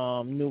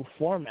new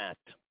format.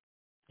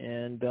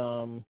 And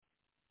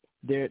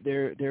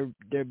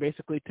they're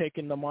basically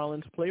taking the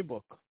Marlins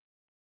playbook,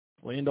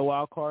 winning the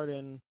wild card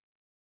and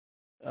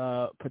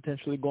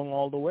potentially going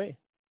all the way.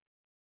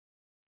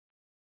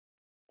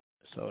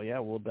 So yeah,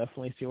 we'll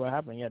definitely see what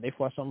happens. Yeah, they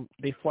fought some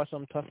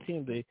tough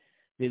teams. They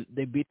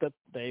beat the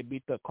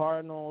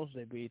Cardinals.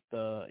 They beat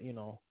the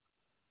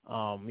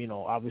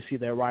obviously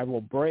their rival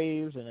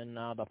Braves, and then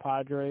now the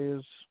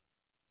Padres.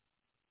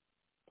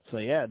 So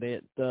yeah,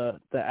 say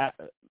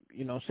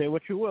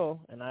what you will,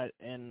 and I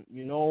hate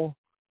the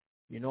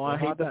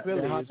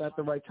Phillies. They're hot at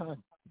the right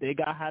time. They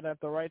got hot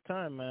at the right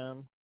time,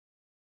 man.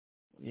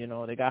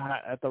 They got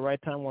hot at the right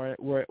time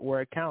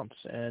where it counts,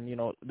 and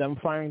them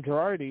firing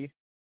Girardi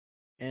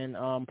and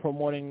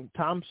promoting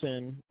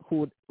Thompson,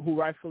 who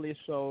rightfully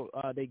so,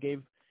 they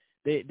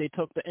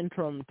took the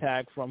interim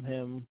tag from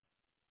him,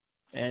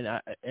 and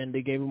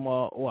they gave him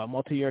a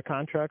multi-year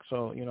contract.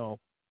 So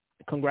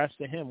congrats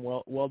to him,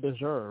 well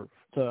deserved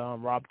to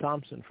Rob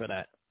Thompson for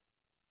that.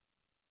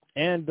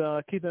 And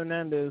Keith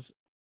Hernandez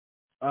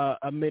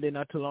admitted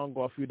not too long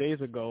ago, a few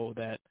days ago,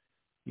 that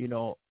he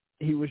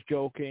was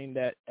joking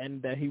that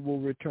he will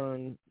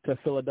return to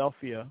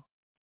Philadelphia,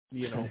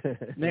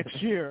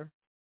 next year.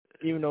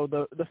 Even though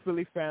the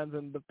Philly fans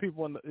and the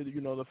people in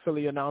the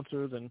Philly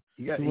announcers and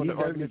you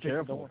gotta be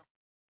careful.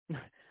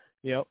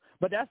 Yep,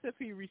 but that's if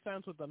he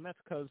resigns with the Mets,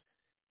 because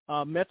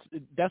Mets,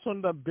 that's one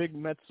of the big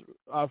Mets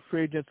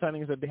free agent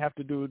signings that they have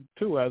to do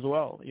too as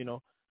well.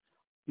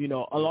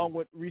 Along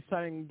with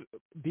re-signing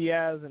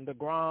Diaz and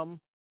DeGrom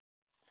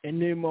and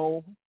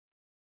Nimmo,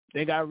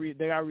 they got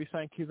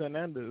re-sign Keith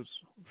Hernandez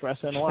for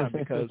SNY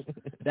because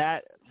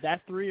that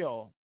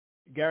trio,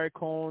 Gary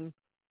Cohn,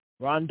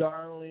 Ron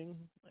Darling,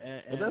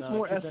 and that's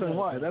more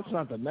SNY. That's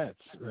not the Mets,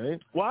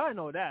 right? Well, I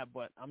know that,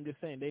 but I'm just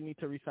saying they need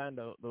to re-sign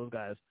those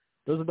guys.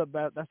 Those are the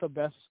best. That's the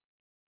best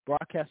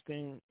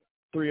broadcasting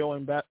trio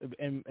in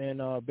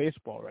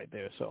baseball right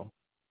there. So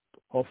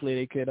hopefully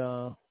they could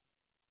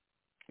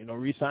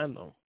re-sign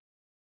them.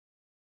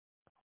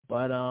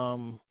 But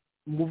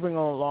moving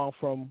along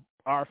from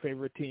our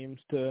favorite teams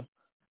to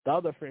the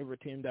other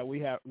favorite team that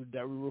we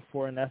root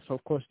for, and that's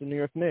of course the New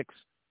York Knicks.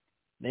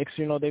 Knicks,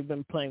 they've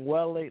been playing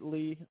well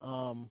lately.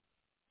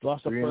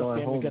 Lost the first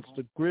game against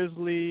the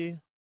Grizzlies,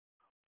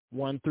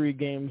 won 3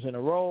 games in a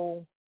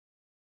row.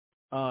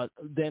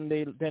 Then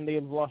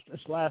they've lost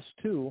its last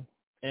 2,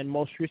 and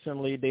most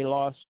recently they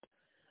lost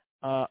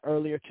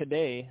earlier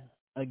today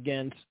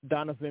against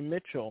Donovan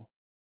Mitchell,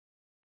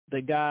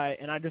 the guy.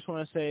 And I just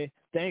want to say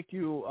thank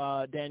you,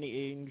 Danny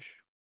Ainge.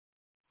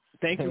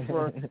 Thank you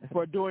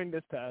for doing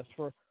this to us.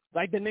 For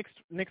the Knicks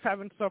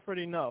haven't suffered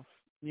enough.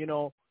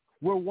 We're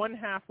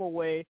 1/2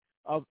 away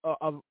of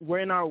we're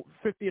in our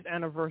 50th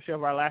anniversary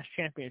of our last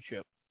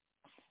championship.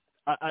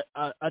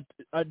 A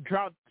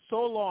drought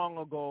so long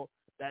ago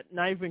that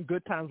not even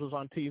Good Times was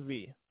on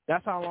TV.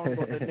 That's how long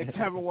ago the Knicks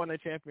haven't won a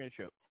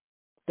championship.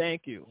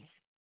 Thank you,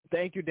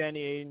 Danny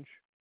Ainge.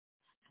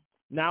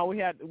 Now I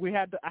had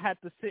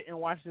to sit and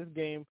watch this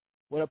game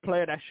with a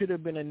player that should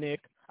have been a Knick,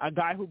 a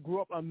guy who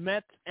grew up a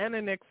Mets and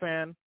a Knicks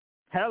fan.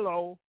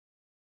 Hello,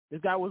 this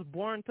guy was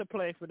born to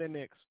play for the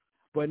Knicks,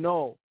 but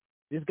no.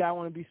 This guy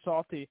want to be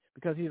salty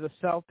because he's a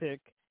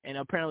Celtic, and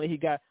apparently he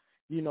got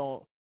a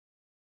little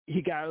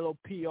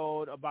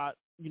PO'd about,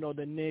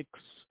 the Knicks,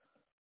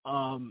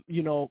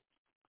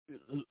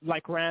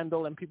 like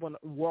Randall and people in the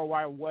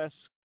Worldwide West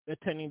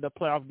attending the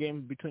playoff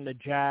game between the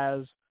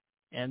Jazz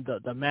and the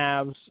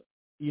Mavs.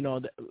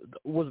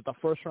 Was it the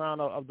first round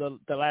of the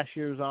last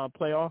year's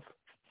playoff?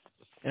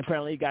 And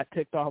apparently he got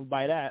ticked off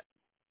by that,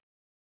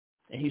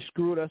 and he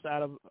screwed us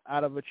out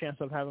of a chance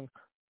of having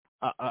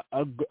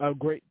a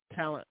great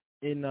talent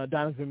in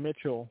Donovan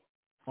Mitchell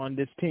on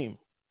this team.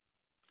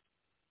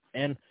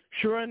 And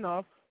sure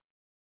enough,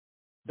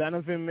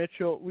 Donovan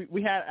Mitchell,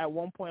 we had at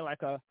one point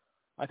like a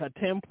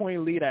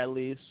 10-point lead at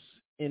least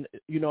in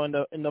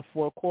the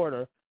fourth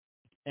quarter,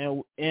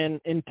 and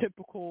in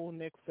typical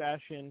Knicks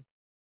fashion,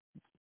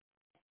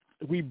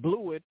 we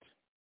blew it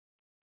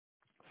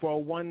for a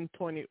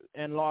 120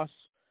 and lost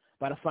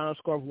by the final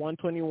score of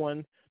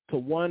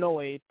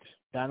 121-108.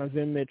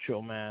 Donovan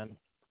Mitchell, man,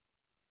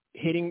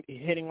 hitting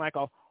like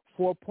a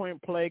 4-point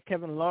play.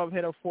 Kevin Love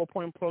hit a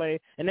 4-point play,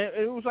 and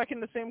it was like in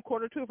the same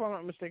quarter too, if I'm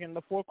not mistaken,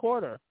 the fourth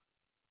quarter.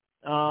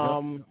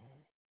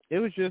 It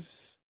was just,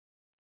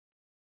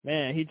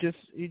 man, he just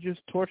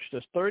torched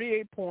us.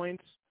 38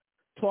 points,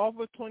 12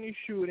 of 20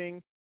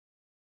 shooting,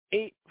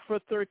 8 for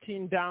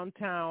 13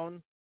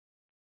 downtown,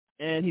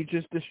 and he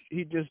just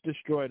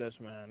destroyed us,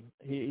 man.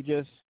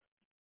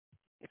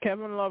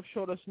 Kevin Love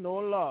showed us no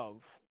love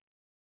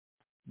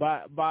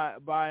by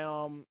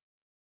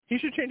he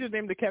should change his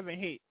name to Kevin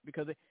Hate,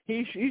 because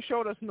he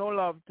showed us no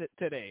love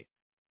today,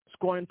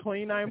 scoring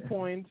 29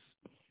 points,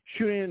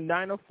 shooting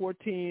 9 of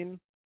 14,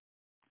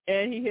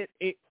 and he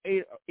hit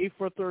 8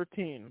 for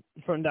 13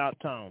 from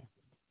downtown.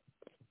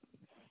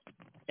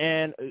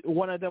 And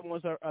one of them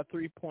was a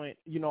 3-point,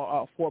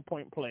 a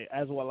 4-point play,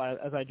 as well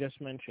as I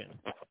just mentioned.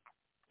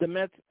 The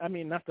Mets,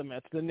 not the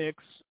Mets, the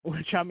Knicks,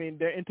 which,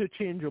 they're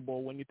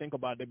interchangeable when you think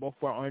about it. They both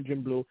wear orange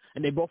and blue,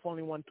 and they both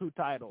only won 2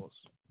 titles,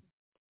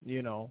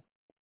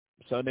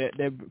 So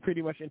they're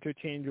pretty much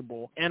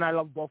interchangeable, and I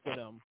love both of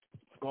them.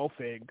 Go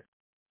fig.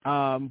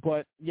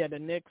 But, yeah, the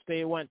Knicks,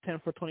 they went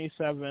 10 for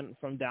 27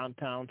 from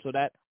downtown, so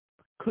that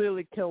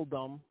clearly killed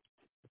them,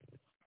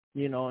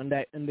 in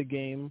the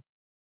game.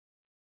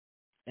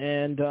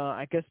 And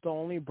I guess the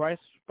only bright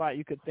spot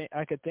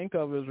I could think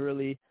of is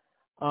really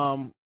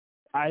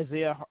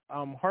Isaiah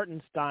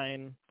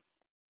Hartenstein,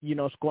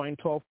 scoring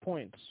 12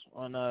 points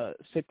on a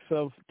 6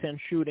 of 10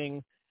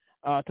 shooting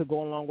to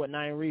go along with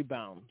 9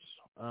 rebounds.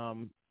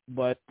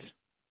 But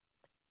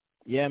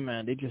yeah,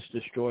 man, they just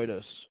destroyed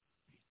us.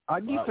 Our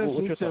defense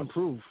needs to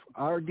improve.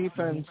 Our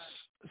defense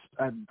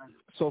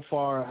so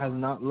far has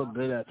not looked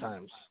good at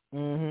times.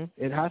 Mm-hmm.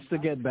 It has to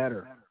get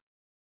better.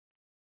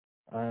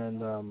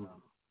 And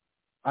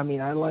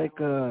I like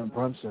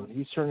Brunson.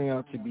 He's turning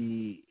out to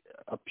be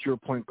a pure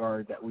point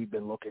guard that we've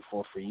been looking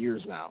for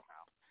years now.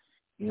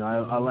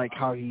 I like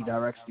how he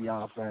directs the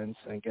offense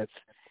and gets,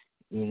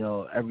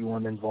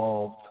 everyone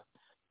involved.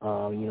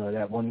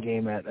 That one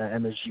game at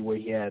MSG where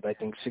he had, I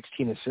think,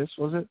 16 assists,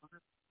 was it?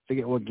 I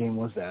forget what game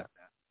was that.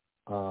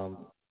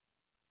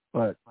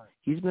 But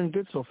he's been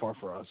good so far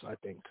for us, I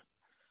think.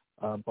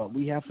 But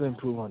we have to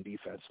improve on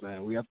defense,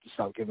 man. We have to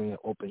stop giving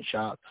open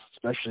shots,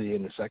 especially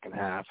in the second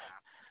half.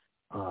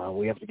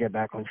 We have to get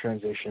back on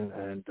transition,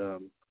 and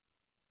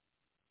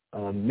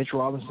Mitch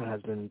Robinson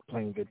has been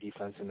playing good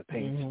defense in the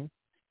paint, in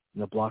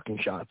the blocking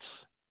shots.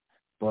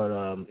 But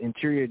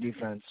interior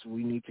defense,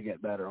 we need to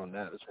get better on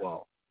that as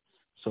well.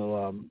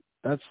 So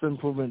that's the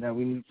improvement that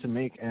we need to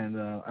make,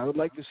 and I would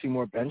like to see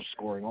more bench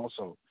scoring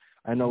also.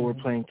 I know we're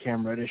playing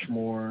Cam Reddish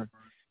more.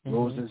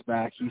 Rose is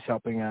back. He's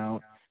helping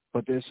out.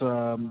 But this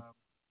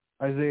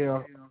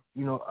Isaiah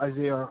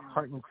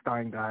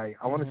Hartenstein guy,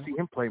 I want to see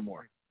him play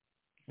more.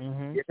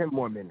 Give him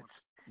more minutes.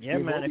 Yeah,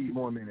 man.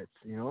 More minutes,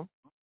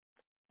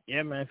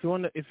 Yeah, man.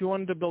 If you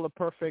wanted to build a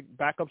perfect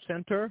backup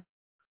center,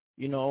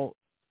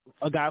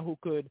 a guy who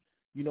could,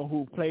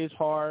 who plays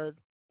hard,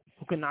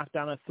 who can knock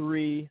down a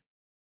 3,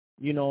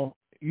 you don't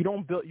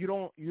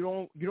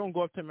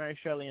go up to Mary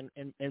Shelley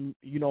and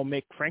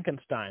make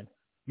Frankenstein.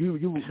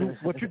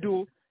 What you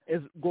do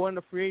is go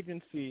into free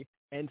agency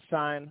and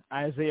sign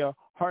Isaiah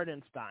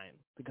Hartenstein,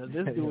 because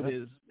this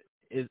dude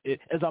is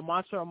a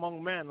monster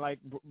among men, like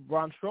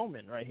Braun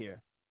Strowman right here.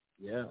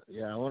 Yeah,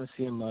 I want to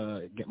see him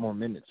get more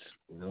minutes.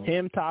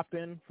 Him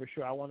topping for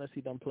sure. I want to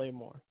see them play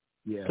more.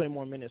 Yeah, play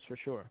more minutes for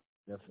sure.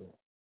 Definitely.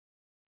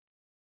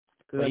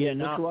 Because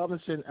Mitchell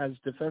Robinson, as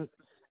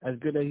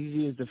good as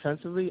he is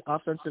defensively,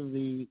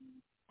 offensively,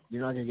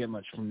 you're not gonna get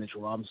much from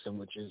Mitchell Robinson,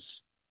 which is,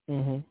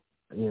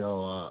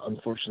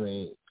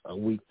 unfortunately, a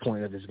weak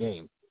point of his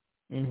game.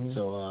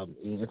 So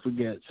if we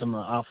get some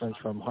offense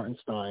from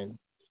Hartenstein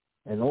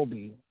and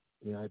Obi,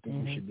 I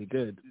think we should be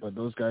good. But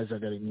those guys are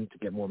going to need to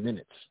get more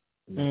minutes.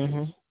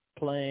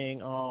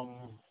 Playing,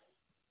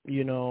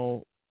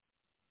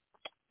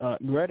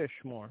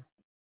 Reddish more.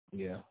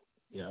 Yeah,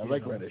 I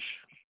like Reddish.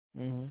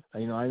 I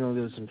know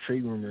there's some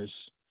trade rumors,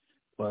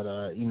 but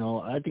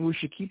I think we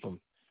should keep him.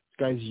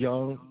 This guy's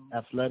young,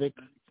 athletic,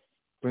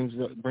 brings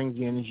the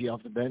energy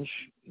off the bench.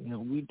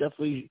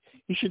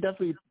 He should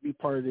definitely be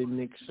part of the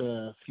Knicks'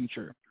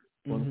 future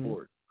going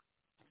forward.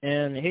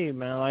 And hey,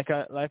 man, like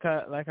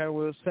I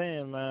was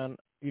saying, man,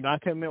 I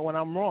can admit when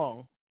I'm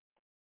wrong.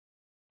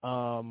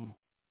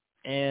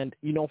 And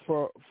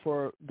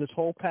for this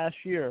whole past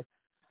year,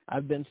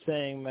 I've been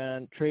saying,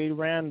 man, trade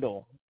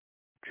Randall.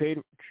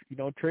 Trade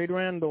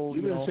Randall.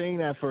 You've been saying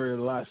that for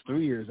the last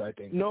 3 years, I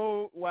think.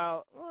 No,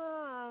 well,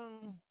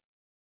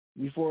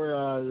 before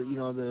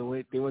the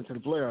way they went to the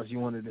playoffs, you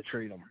wanted to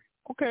trade them.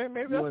 Okay,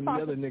 maybe that's possible.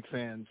 The other Knicks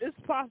fans. It's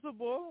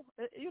possible.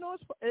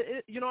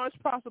 It's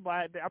possible.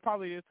 I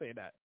probably did say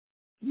that.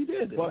 You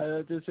did. But I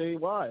had to say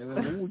why.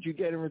 Who would you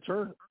get in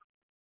return?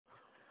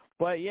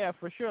 But yeah,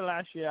 for sure.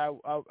 Last year,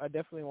 I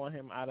definitely want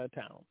him out of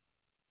town.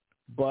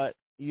 But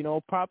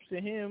props to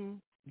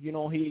him.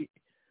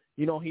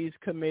 He's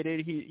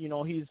committed.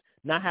 He's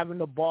not having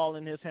the ball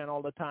in his hand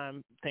all the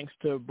time, thanks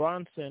to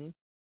Bronson.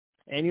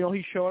 And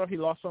he showed up. He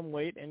lost some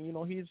weight, and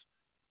he's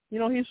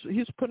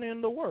putting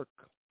in the work.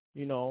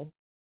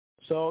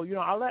 So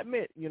I'll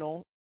admit,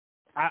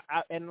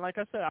 I and like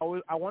I said,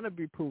 I want to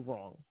be proved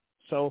wrong.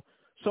 So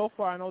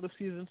far, I know the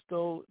season's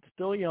still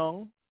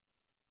young.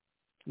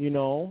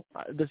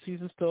 The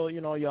season's still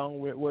young.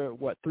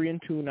 We're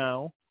 3-2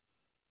 now.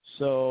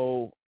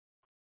 So,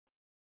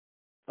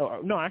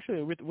 no,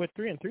 actually we're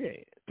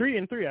 3-3.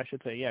 3-3, I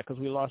should say. Yeah, because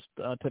we lost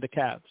to the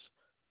Cavs.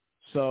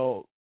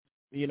 So,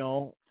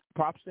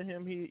 props to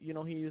him.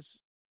 He's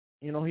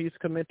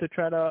committed to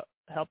try to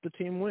help the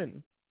team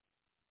win.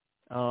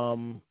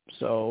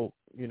 So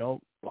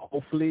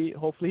hopefully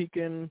he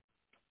can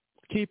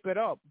keep it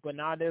up. But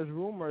now there's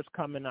rumors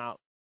coming out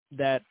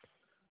that,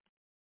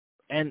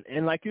 and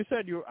like you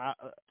said,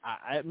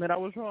 I admit I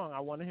was wrong. I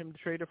wanted him to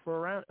trade it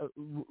for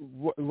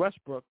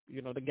Westbrook,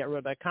 to get rid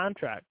of that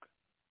contract,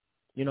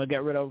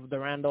 get rid of the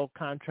Randall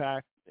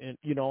contract, and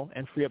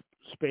and free up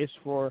space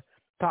for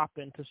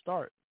Toppin to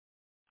start.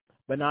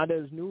 But now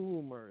there's new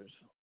rumors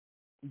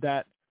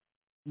that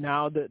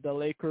now the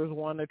Lakers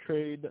want to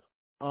trade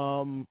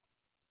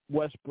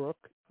Westbrook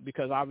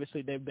because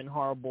obviously they've been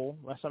horrible.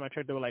 Last time I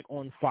checked, they were like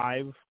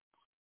 0-5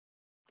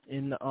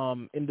 in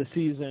the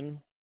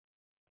season.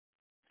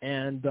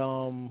 And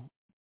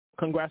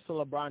congrats to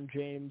LeBron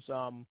James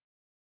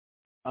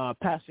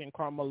passing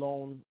Karl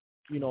Malone,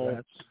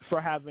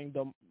 for having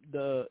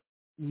the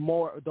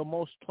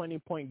most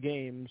 20-point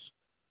games,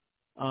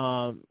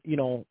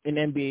 in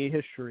NBA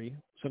history.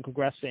 So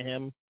congrats to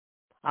him.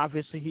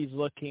 Obviously, he's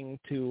looking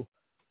to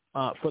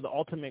for the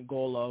ultimate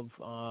goal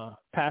of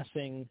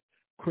passing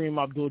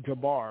Kareem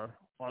Abdul-Jabbar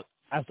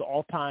as the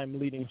all-time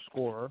leading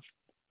scorer.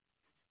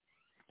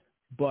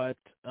 But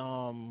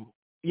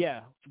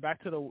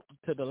back to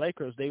the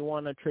Lakers. They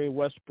want to trade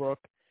Westbrook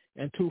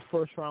and 2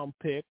 first-round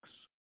picks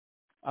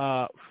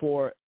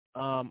for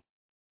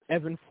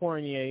Evan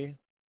Fournier,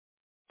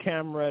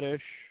 Cam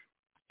Reddish,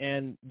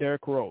 and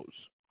Derrick Rose.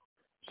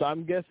 So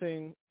I'm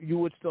guessing you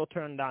would still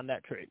turn down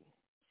that trade.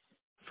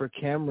 For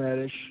Cam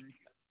Reddish,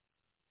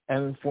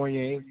 Evan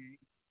Fournier,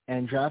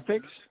 and draft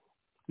picks?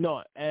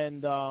 No,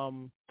 and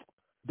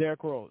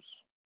Derrick Rose.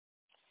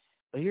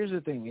 But here's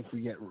the thing: if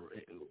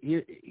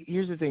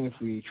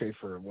we trade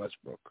for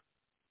Westbrook,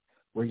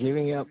 we're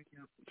giving up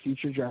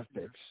future draft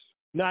picks.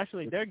 No,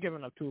 actually, they're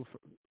giving up two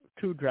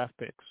draft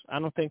picks. I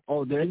don't think.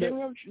 Oh, they're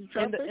giving up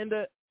draft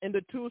picks? In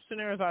the 2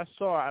 scenarios I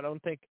saw, I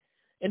don't think.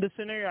 In the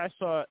scenario I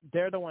saw,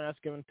 they're the one that's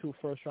giving 2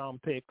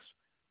 first-round picks,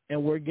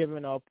 and we're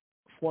giving up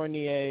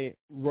Fournier,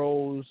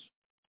 Rose,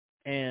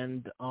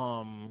 and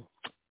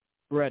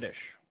Reddish.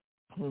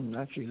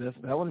 Actually,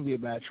 that wouldn't be a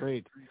bad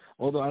trade.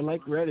 Although I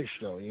like Reddish,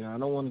 though. I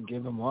don't want to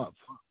give him up.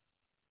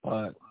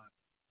 But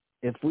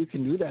if we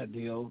can do that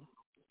deal,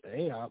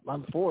 hey,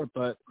 I'm for it.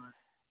 But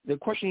the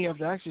question you have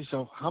to ask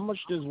yourself, how much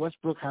does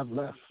Westbrook have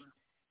left?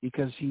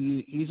 Because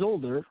he's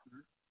older.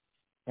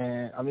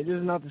 And, this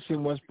is not the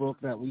same Westbrook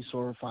that we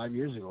saw 5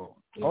 years ago.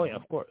 Oh, yeah,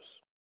 of course.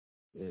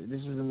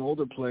 This is an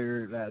older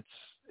player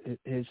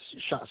his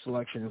shot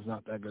selection is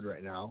not that good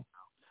right now.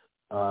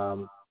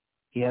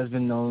 He has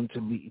been known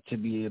to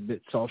be a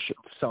bit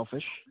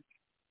selfish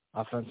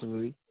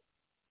offensively,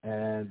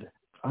 and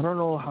I don't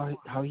know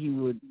how he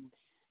would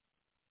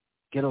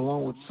get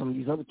along with some of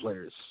these other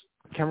players,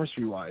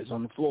 chemistry-wise,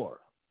 on the floor.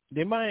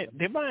 They might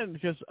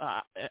just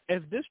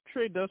if this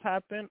trade does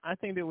happen, I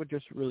think they would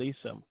just release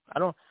him.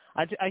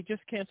 I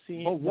just can't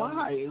see. But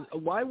why?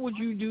 Why would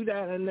you do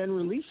that and then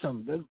release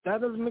him? That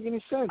doesn't make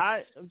any sense.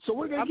 So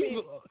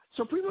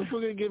pretty much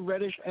we're gonna give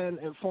Reddish and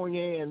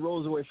Fournier and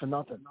Rose away for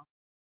nothing.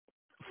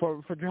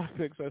 For draft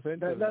picks, I think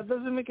that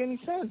doesn't make any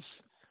sense.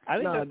 I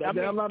think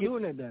I'm not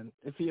doing it then.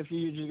 If you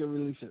just gonna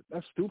release it,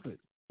 that's stupid.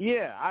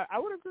 Yeah, I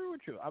would agree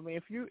with you.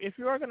 If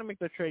you are gonna make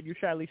the trade, you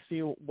should at least see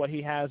what he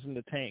has in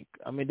the tank.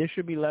 There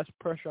should be less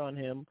pressure on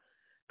him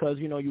because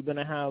you're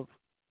gonna have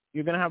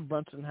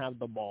Brunson have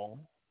the ball,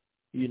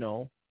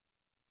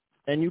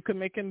 and you can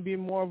make him be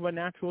more of a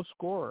natural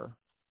scorer.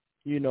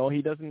 He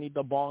doesn't need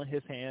the ball in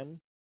his hand.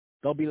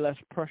 There'll be less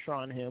pressure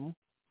on him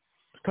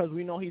because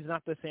we know he's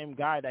not the same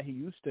guy that he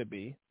used to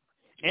be.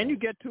 And you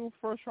get 2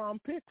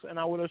 first-round picks, and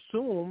I would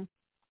assume,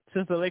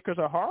 since the Lakers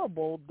are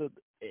horrible,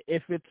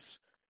 if it's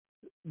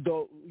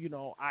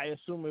I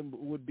assume it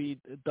would be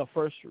the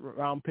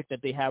first-round pick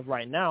that they have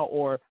right now,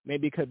 or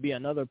maybe it could be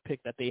another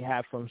pick that they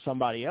have from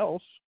somebody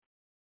else.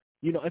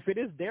 If it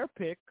is their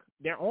pick,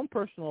 their own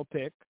personal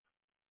pick,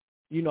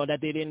 that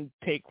they didn't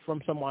take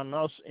from someone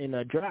else in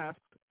a draft,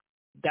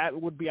 that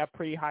would be a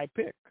pretty high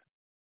pick.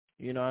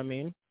 You know what I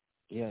mean?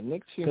 Yeah,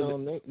 Knicks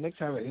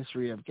have a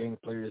history of getting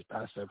players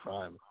past their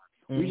prime.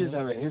 We just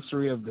have a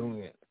history of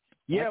doing it.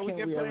 Yeah, Why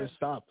can't we ever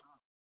stop?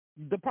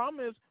 The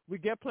problem is we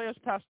get players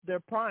past their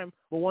prime,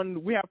 but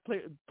when we have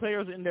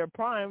players in their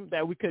prime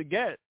that we could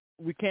get,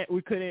 we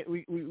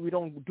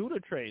don't do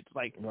the trades.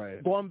 Like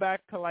going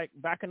back to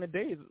back in the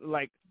days,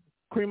 like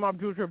Kareem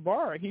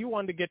Abdul-Jabbar, he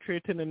wanted to get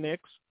traded to the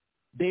Knicks.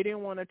 They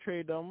didn't want to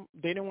trade him.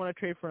 They didn't want to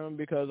trade for him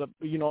because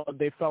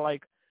they felt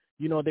like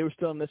they were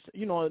still in this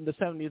in the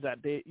 70s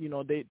that they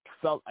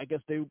felt I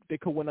guess they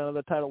could win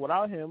another title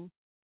without him,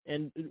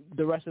 and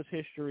the rest is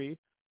history.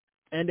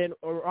 And then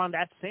around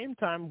that same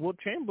time, Wilt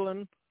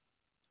Chamberlain,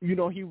 he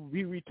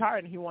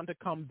retired and he wanted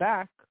to come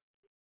back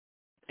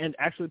and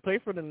actually play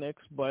for the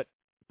Knicks, but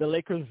the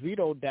Lakers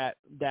vetoed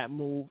that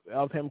move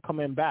of him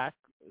coming back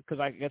because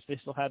I guess they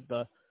still had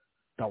the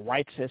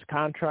rights to his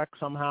contract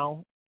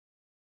somehow.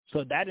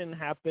 So that didn't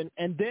happen.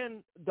 And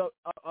then the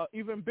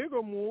even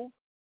bigger move,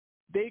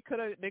 they could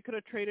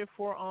have traded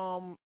for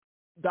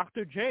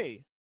Dr.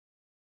 J,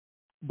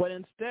 but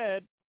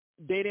instead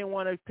they didn't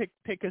want to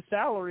pick his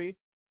salary,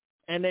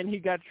 and then he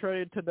got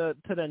traded to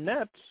the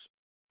Nets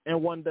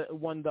and won the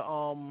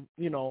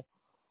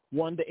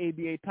won the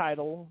ABA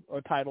title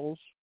or titles,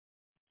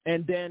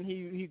 and then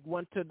he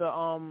went to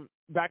the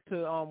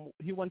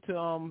he went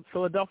to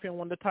Philadelphia and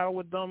won the title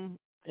with them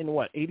in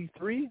what,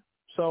 83?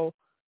 So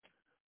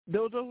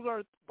those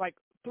are like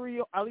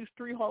at least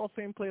three Hall of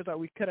Fame players that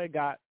we could have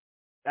got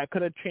that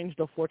could have changed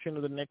the fortune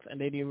of the Knicks, and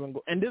they didn't even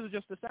go. And this is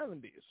just the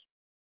 70s,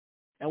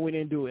 and we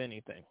didn't do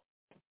anything.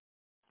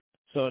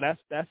 So that's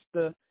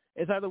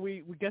it's either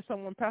we get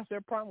someone past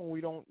their prime, or we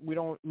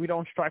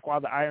don't strike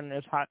while the iron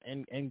is hot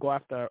and go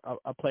after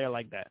a player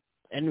like that.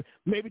 And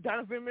maybe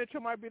Donovan Mitchell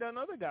might be that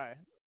other guy,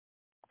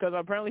 because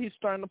apparently he's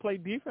starting to play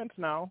defense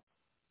now.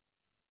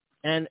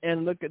 And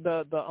look at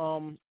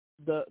the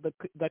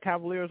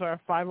Cavaliers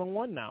are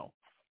 5-1 now.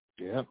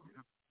 Yeah.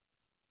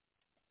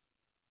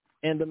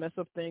 And the mess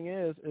up thing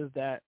is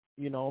that,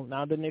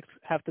 now the Knicks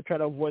have to try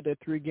to avoid their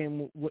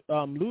 3-game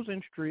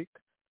losing streak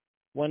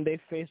when they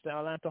face the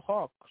Atlanta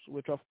Hawks,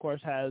 which of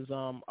course has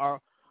our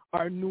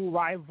new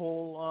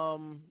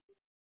rival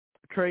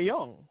Trae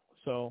Young.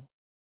 So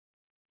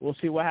we'll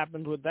see what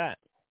happens with that.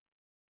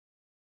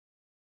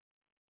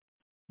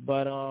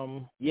 But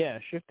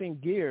shifting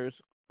gears,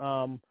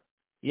 man,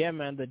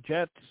 the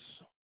Jets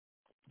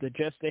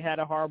they had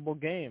a horrible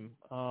game.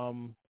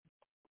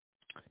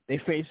 They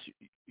faced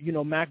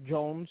Mac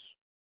Jones,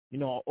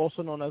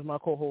 also known as my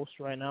co-host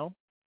right now.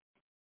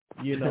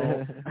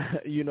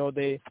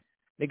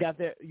 They got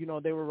their,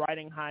 they were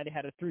riding high. They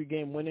had a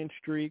 3-game winning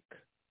streak.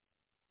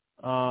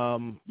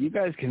 You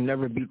guys can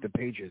never beat the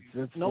Patriots.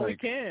 We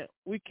can't.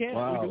 We can't.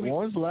 Wow. When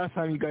was the last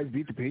time you guys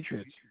beat the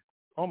Patriots?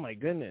 Oh my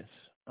goodness,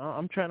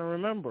 I'm trying to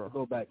remember.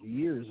 Go back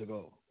years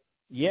ago.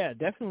 Yeah,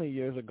 definitely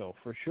years ago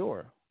for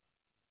sure.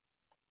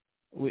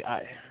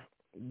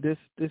 This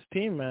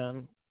team,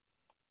 man.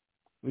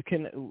 We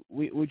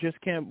just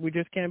can't beat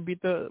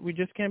the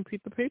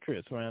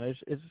Patriots, man.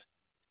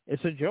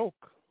 It's a joke.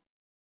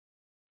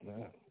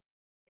 Yeah.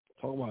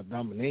 Talk about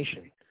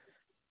domination.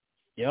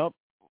 Yep.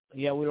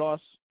 Yeah, we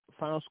lost.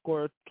 Final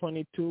score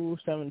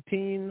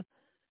 22-17.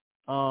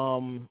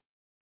 What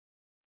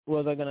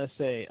was I gonna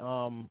say?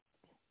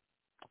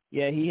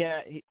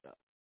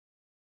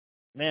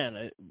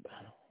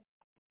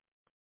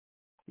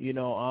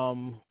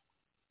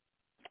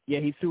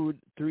 He threw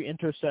 3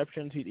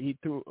 interceptions. He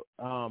threw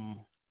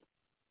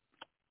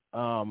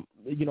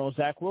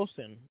Zach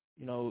Wilson.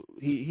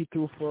 He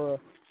threw for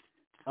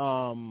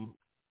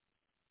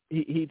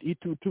he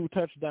threw 2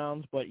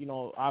 touchdowns, but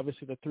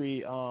obviously the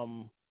three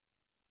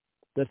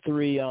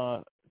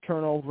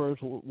turnovers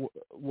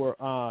were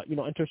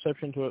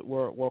interceptions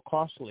were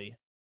costly,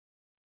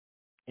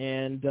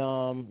 and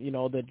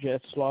the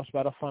Jets lost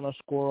by the final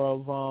score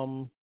of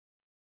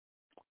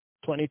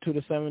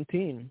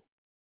 22-17.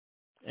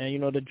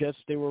 And the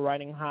Jets, they were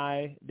riding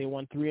high. They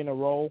won 3 in a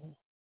row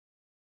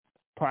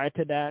prior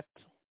to that,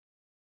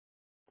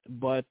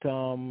 but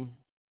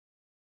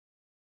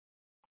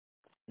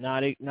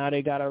now they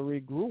got to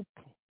regroup.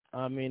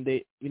 I mean,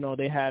 they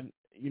had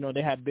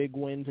big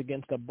wins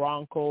against the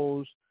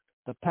Broncos,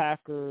 the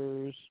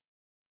Packers.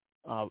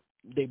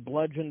 They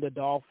bludgeoned the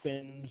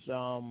Dolphins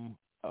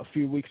a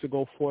few weeks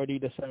ago,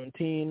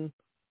 40-17.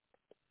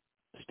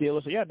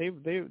 Steelers, yeah,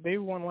 they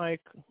won like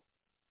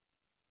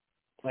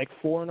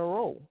 4 in a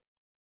row.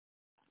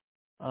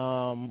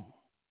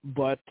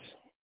 But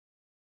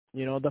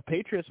the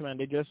Patriots, man,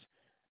 they just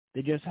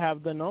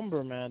have the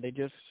number, man. They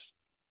just,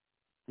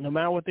 no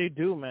matter what they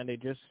do, man, they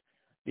just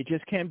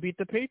can't beat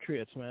the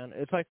Patriots, man.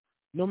 It's like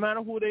no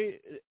matter who they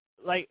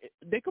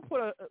could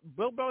put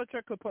Bill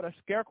Belichick could put a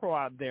scarecrow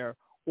out there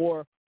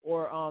or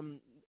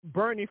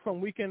Bernie from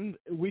Weekends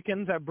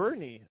at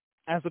Bernie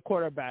as a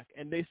quarterback,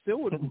 and they still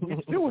would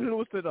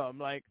lose to them.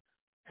 Like,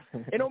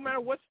 it don't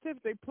matter what stiff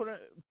they put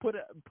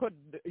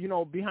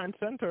behind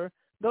center,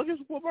 they'll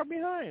just whoop our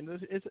behind.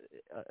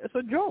 It's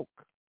a joke.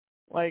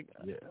 Like,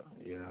 yeah.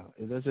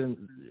 It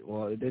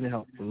didn't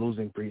help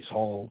losing Breece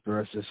Hall the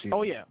rest of the season.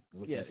 Oh yeah,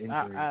 yes,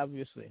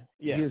 obviously,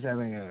 yeah. He was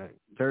having a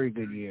very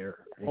good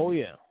year. Oh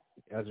yeah,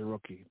 as a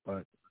rookie,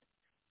 but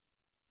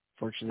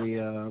fortunately,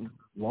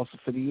 lost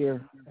it for the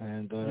year,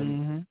 and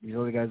the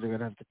other guys are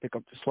gonna have to pick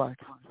up the slack.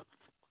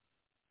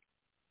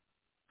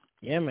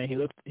 Yeah, man, he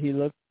looked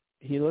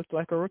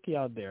like a rookie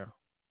out there.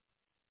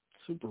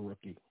 Super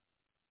rookie.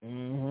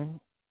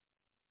 Mhm.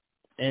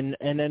 And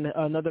then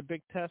another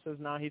big test is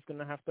now he's going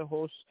to have to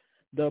host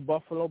the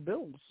Buffalo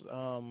Bills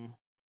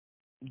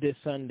this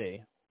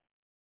Sunday.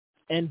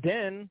 And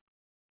then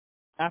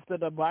after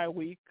the bye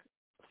week,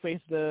 face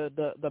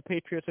the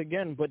Patriots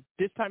again, but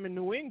this time in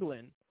New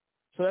England.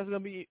 So that's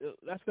going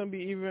to be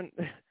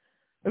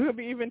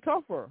even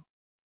tougher.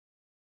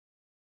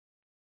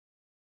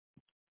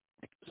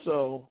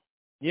 So,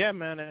 yeah,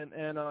 man,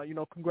 and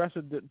congrats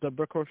to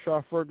the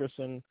Shaw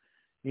Ferguson,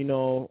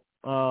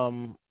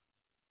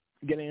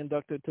 getting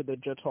inducted to the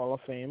Jets Hall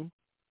of Fame.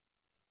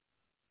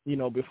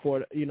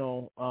 Before I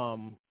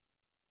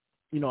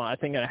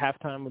think at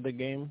halftime of the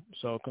game.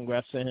 So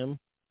congrats to him.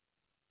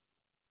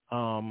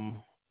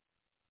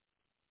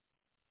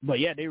 But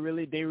yeah, they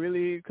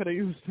really could have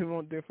used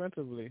him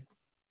defensively.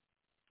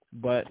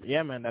 But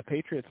yeah, man, that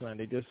Patriots, man,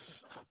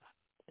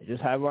 They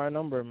just have our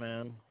number,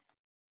 man.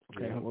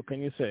 Okay, What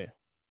can you say?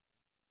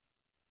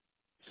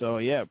 So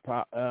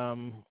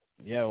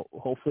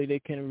hopefully they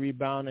can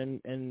rebound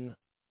and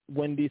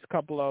win these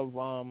couple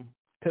of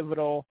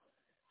pivotal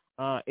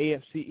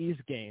AFC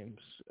East games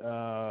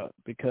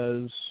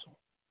because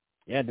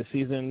the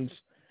season's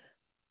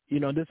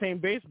this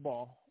ain't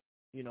baseball.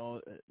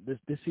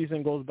 This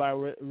season goes by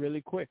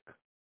really quick.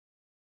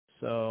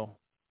 So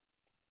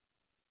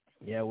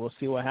we'll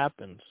see what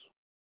happens.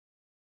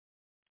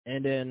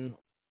 And then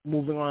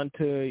moving on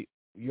to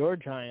your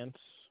Giants,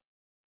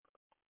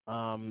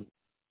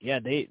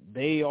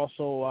 they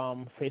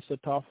also faced a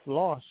tough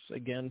loss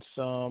against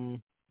the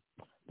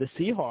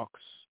Seahawks,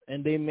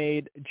 and they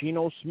made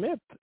Geno Smith,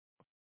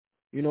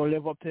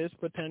 live up to his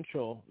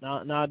potential.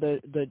 Now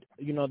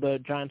the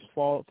Giants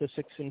fall to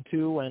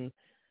 6-2, and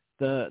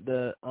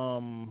the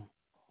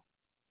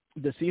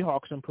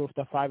Seahawks improved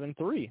to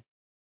 5-3.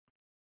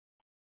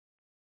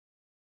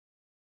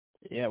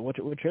 Yeah, what's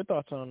your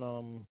thoughts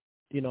on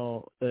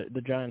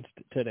the Giants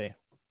today?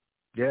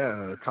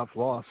 Yeah, a tough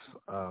loss.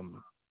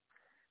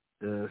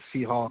 The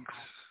Seahawks,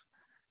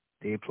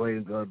 they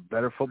played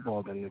better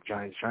football than the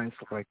Giants. Giants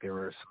looked like they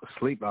were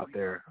asleep out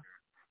there.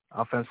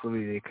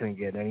 Offensively, they couldn't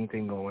get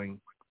anything going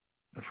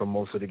for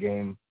most of the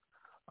game.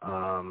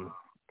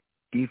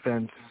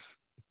 Defense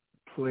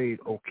played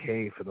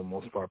okay for the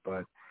most part,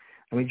 but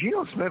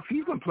Geno Smith,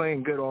 he's been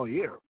playing good all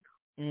year.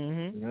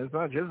 Mm-hmm. It's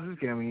not just this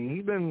game.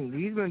 He's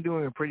been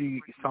doing a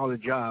pretty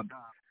solid job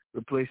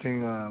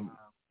replacing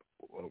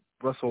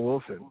Russell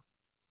Wilson.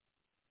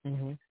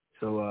 Mm-hmm.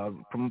 So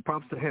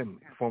props to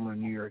him, former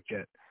New York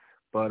Jet,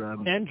 but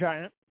and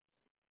Giant,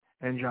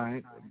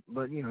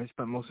 but he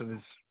spent most of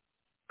his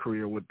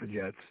career with the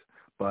Jets.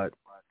 But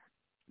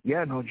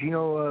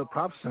Geno,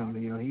 props to him.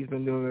 He's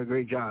been doing a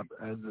great job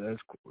as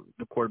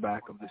the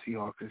quarterback of the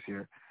Seahawks this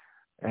year.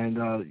 And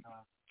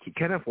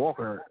Kenneth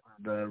Walker,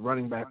 the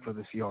running back for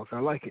the Seahawks, I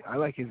like it. I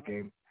like his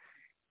game.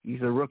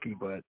 He's a rookie,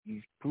 but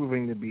he's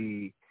proving to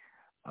be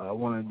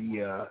one of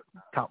the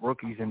top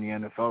rookies in the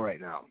NFL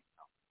right now.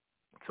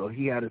 So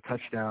he had a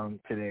touchdown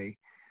today,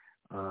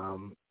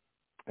 and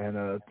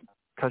a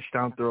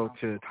touchdown throw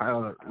to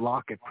Tyler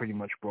Lockett pretty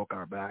much broke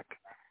our back,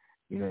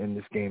 in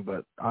this game.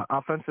 But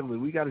offensively,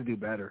 we got to do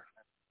better,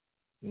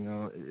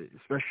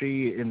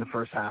 especially in the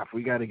first half.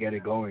 We got to get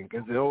it going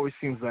because it always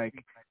seems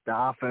like the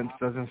offense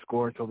doesn't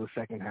score until the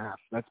second half.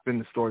 That's been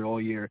the story all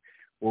year,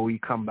 where we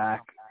come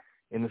back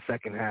in the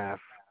second half,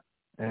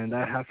 and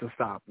that has to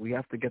stop. We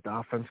have to get the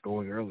offense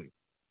going early.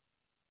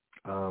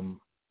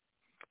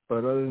 But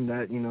other than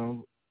that,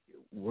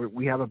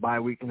 we have a bye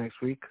week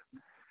next week,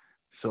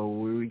 so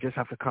we just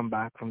have to come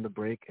back from the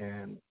break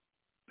and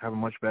have a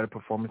much better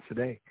performance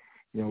today.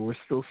 We're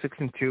still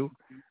 6-2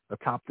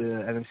 atop the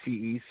NFC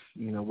East,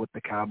 with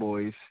the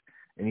Cowboys.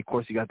 And, of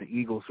course, you got the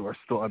Eagles, who are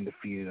still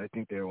undefeated. I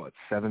think they're,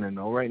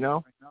 7-0 right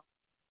now?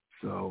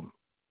 So,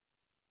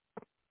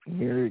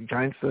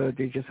 Giants,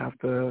 they just have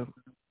to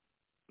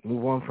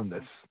move on from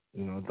this.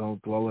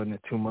 Don't dwell on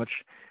it too much.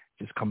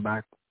 Just come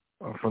back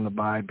from the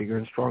bye bigger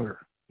and stronger,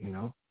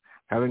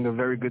 Having a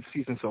very good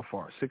season so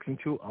far.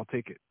 6-2, I'll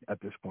take it at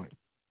this point.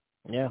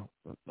 Yeah,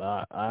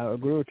 I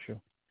agree with you.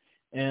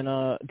 And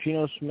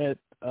Geno Smith,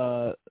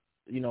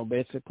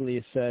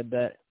 basically said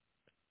that,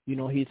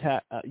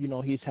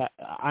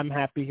 I'm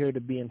happy here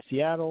to be in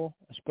Seattle.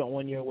 I spent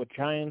 1 year with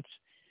Giants.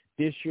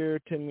 This year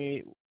to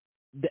me,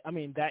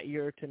 that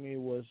year to me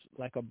was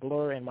like a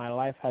blur, and my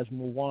life has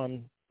moved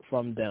on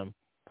from them.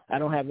 I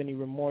don't have any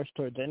remorse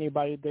towards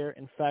anybody there.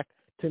 In fact,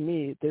 to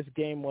me, this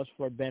game was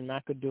for Ben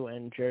McAdoo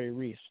and Jerry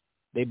Reese.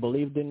 They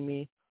believed in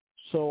me.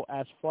 So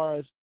as far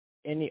as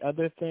any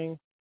other thing,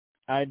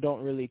 I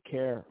don't really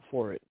care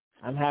for it.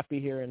 I'm happy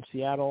here in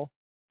Seattle.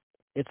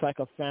 It's like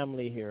a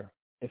family here.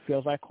 It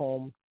feels like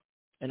home,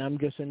 and I'm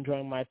just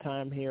enjoying my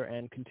time here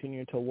and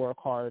continuing to work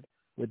hard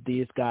with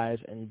these guys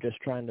and just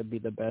trying to be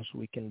the best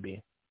we can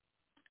be.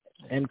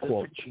 End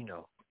quote.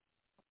 Geno.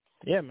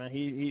 Yeah, man.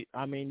 You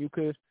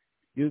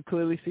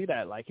clearly see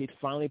that. Like, he's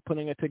finally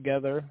putting it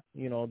together.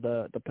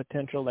 The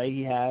potential that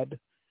he had,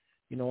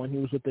 when he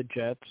was with the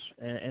Jets,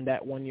 and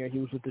that 1 year he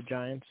was with the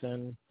Giants,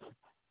 and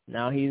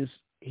now he's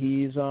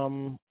he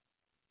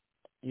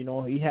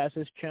has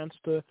his chance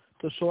to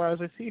soar as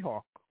a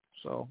Seahawk.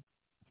 So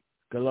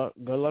good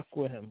luck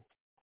with him.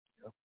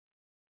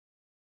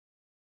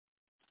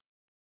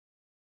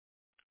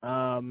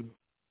 And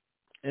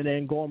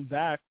then going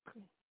back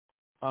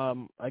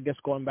to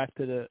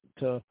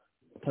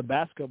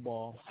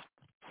basketball.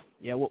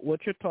 Yeah,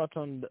 what's your thoughts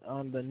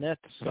on the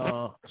Nets'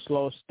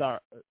 slow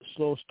start?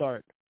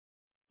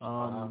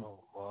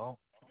 Well,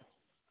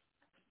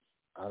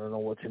 I don't know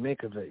what to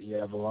make of it. You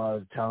have a lot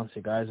of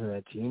talented guys on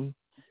that team,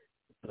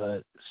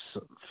 but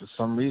for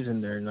some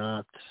reason they're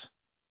not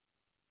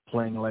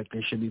playing like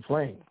they should be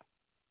playing.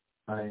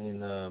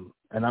 And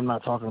I'm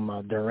not talking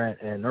about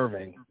Durant and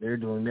Irving. They're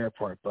doing their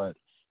part, but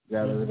you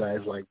got other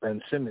guys like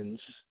Ben Simmons,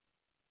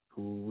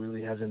 who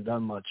really hasn't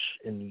done much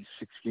in these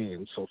 6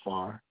 games so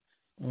far.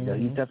 Yeah,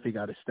 he's definitely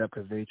got to step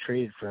because they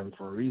traded for him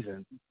for a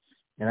reason.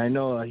 And I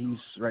know he's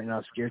right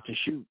now scared to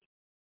shoot.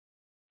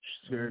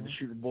 scared to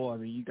shoot the ball. I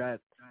mean, you got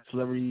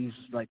celebrities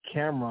like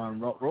Cameron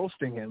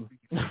roasting him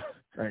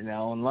right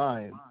now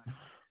online.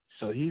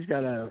 So he's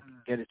got to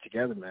get it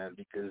together, man,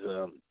 because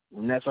the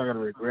Nets are going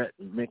to regret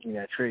making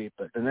that trade.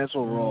 But the Nets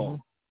overall,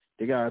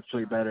 they got to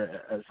play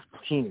better as a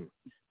team.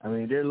 I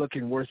mean, they're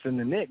looking worse than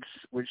the Knicks,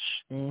 which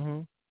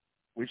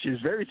is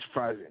very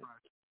surprising.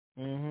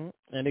 And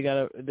they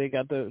got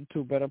the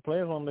two better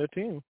players on their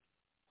team.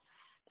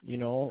 You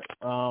know,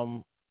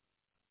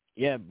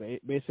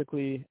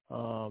 basically,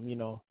 you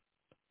know,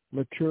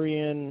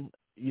 Mercurian,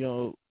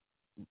 you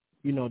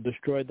know,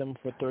 destroyed them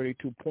for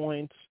 32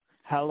 points.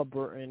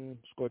 Halliburton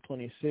scored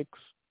 26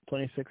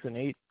 points,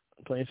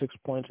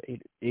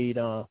 eight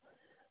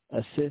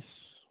assists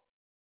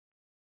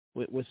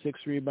with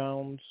 6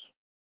 rebounds.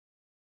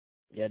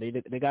 Yeah,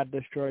 they got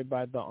destroyed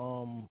by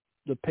the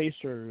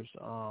Pacers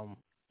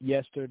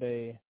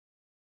yesterday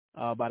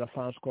by the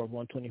final score of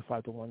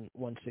 125 to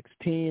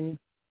 116.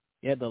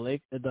 Yeah, the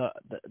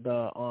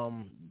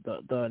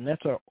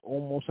Nets are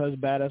almost as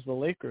bad as the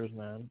Lakers,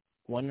 man.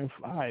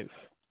 1-5.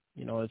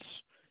 You know, it's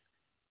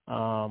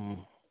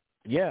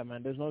yeah,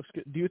 man. There's no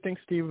excuse. Do you think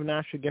Steve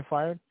Nash should get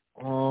fired?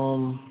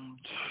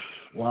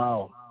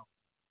 Wow.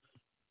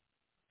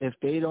 If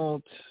they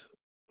don't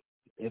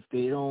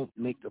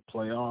make the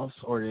playoffs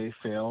or they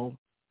fail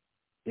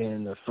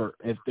in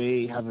if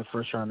they have a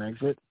first round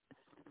exit,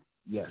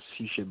 yes,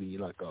 he should be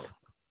let go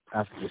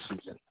after this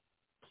season.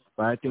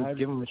 But I think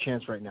give him a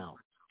chance right now.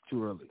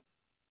 Too early.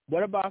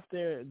 What about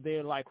if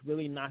they're like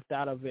really knocked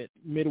out of it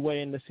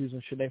midway in the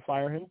season? Should they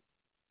fire him?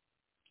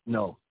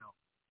 No,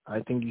 I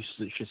think you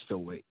should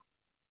still wait.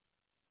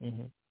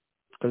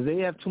 Because they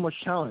have too much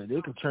talent.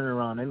 They can turn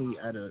around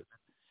at a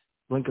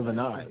blink of an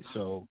eye.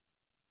 So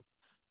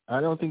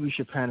I don't think we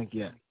should panic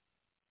yet.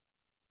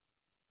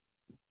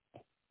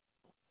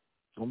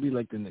 Don't be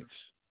like the Knicks.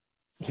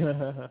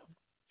 All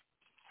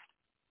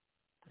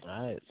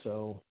right.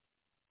 So,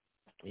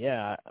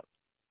 yeah,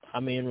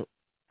 I mean,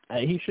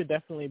 he should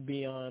definitely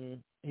be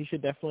on. What's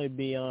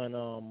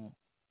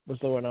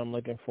the word I'm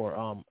looking for?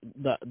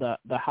 The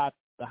hot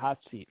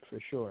seat for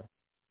sure.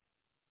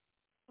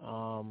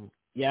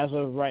 Yeah, as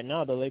of right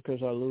now, the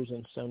Lakers are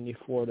losing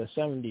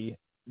 74-70,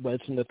 but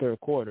it's in the third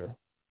quarter,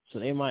 so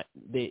they might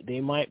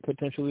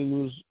potentially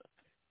lose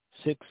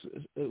 6,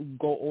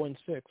 go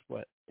 0-6,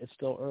 but it's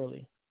still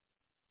early.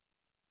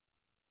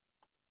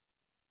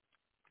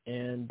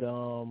 And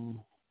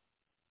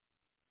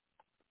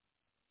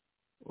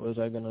what was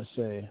I gonna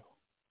say?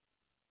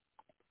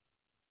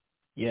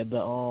 Yeah,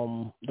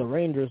 the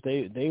Rangers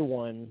they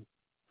won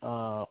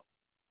by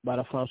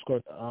the final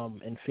score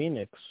in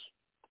Phoenix.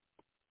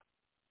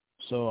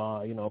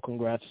 So you know,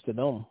 congrats to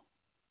them.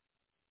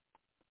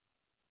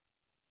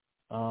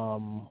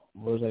 What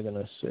was I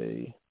gonna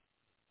say?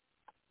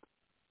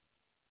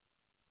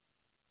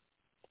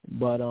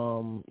 But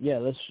yeah,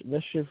 let's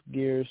shift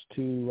gears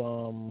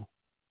to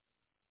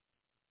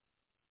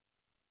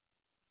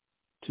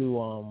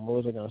what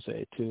was I gonna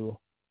say? To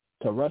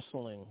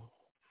wrestling.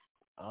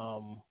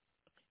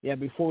 Yeah,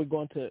 before we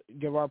go into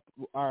give our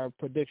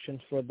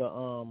predictions for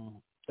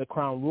the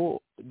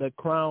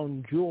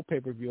Crown Jewel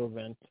pay-per-view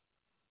event.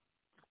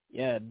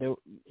 Yeah, there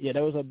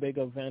was a big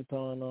event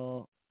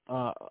on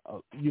on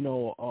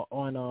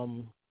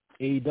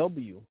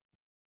AEW.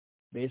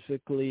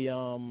 Basically,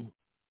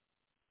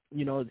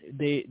 you know,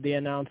 they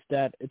announced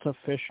that it's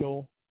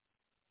official.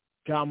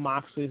 Jon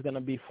Moxley is going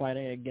to be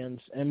fighting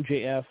against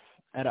MJF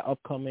at an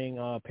upcoming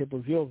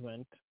pay-per-view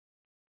event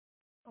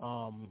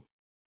for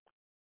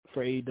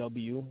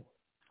AEW.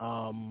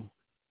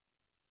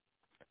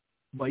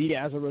 But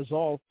yeah, as a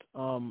result,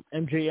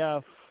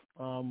 MJF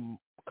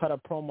cut a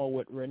promo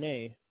with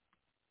Renee.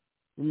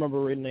 Remember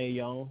Renee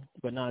Young,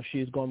 but now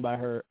she's going by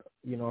her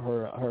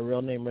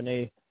real name,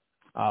 Renee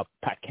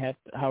Paquette,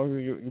 however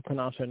you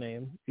pronounce her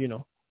name.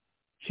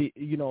 She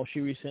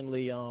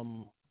recently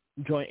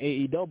joined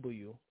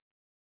AEW.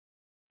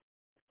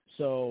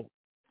 So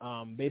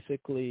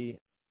basically,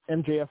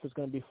 MJF is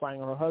going to be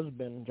fighting her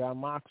husband, Jon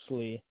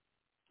Moxley,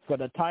 for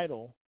the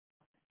title.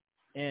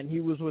 And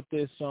he was with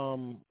this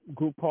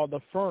group called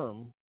The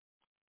Firm.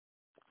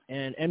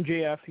 And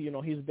MJF,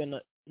 he's been,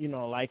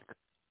 like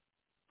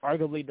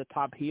arguably the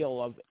top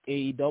heel of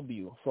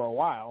AEW for a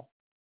while.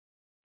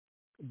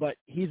 But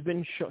he's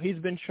been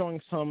showing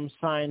some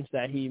signs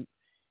that he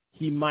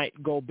might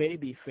go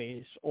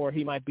babyface, or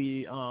he might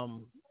be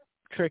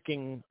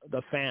tricking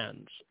the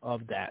fans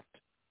of that.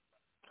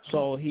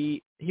 So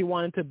he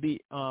wanted to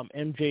beat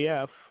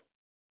MJF.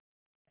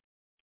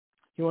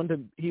 He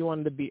wanted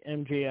to beat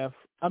MJF.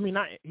 I mean,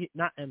 not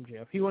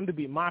MJF. He wanted to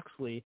beat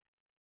Moxley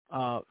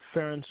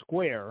fair and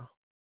square.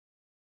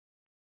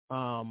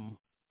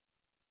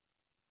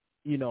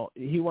 He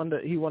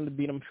wanted to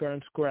beat him fair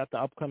and square at the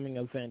upcoming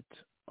event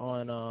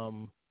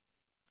on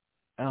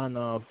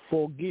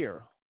Full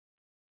Gear,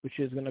 which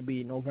is going to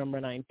be November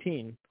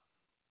 19th,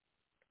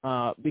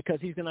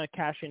 because he's going to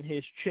cash in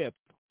his chip,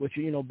 which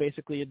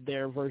basically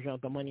their version of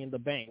the Money in the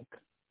Bank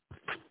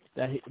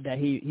that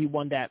he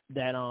won that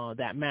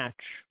match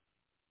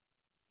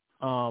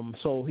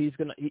So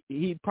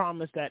he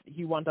promised that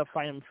he wanted to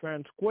fight him fair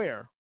and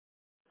square.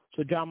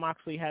 So John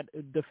Moxley had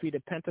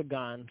defeated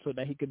Pentagon so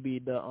that he could be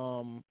the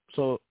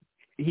so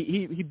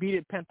he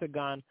beat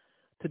Pentagon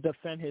to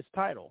defend his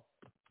title.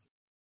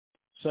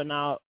 So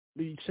now,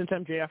 since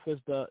MJF is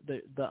the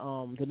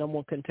number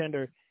one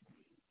contender,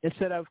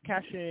 instead of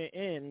cashing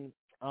in,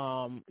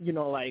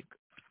 like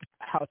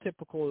how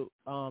typical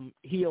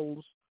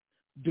heels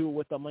do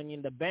with the Money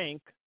in the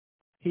Bank,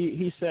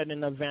 he said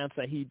in advance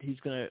that he's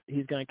gonna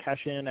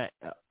cash in at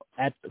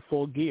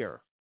Full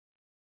Gear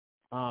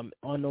on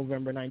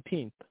November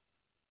 19th.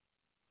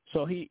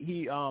 So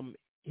he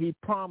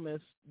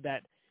promised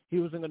that he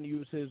wasn't going to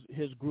use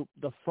his group,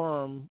 the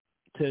Firm,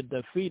 to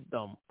defeat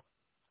them.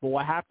 But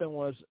what happened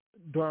was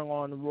during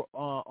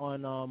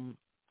on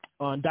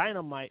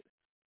Dynamite,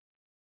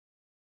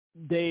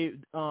 they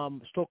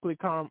Stokely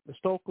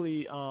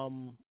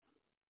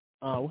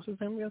what's his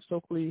name again?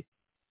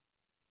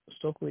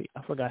 Stokely,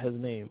 I forgot his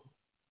name.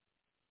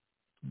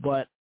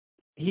 But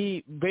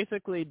he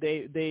basically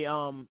they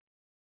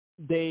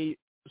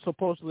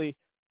supposedly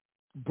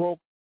broke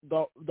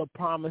the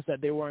promise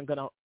that they weren't going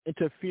to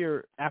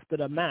interfere after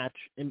the match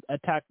and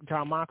attack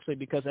John Moxley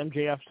because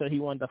MJF said he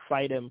wanted to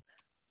fight him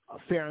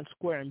fair and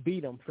square and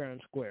beat him fair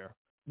and square.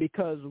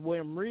 Because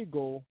William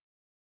Regal,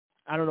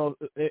 I don't know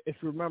if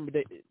you remember,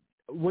 that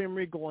William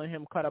Regal and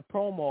him cut a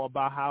promo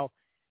about how,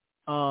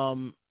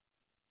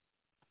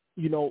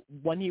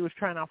 when he was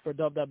trying out for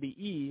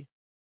WWE,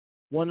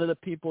 one of the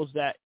people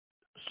that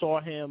saw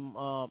him,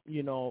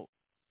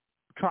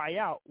 try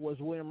out was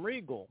William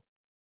Regal.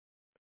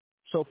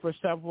 So for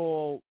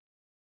several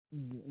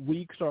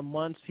weeks or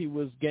months, he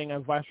was getting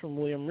advice from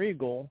William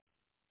Regal.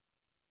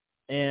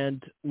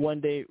 And one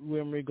day,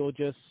 William Regal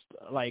just,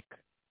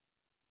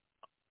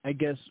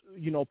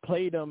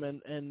 played him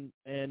and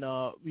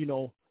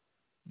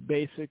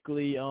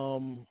basically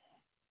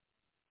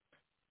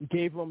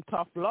gave him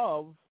tough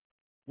love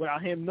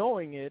without him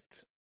knowing it,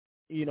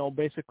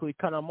 basically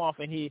cut him off.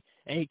 And he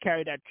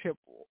carried that chip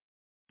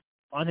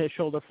on his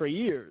shoulder for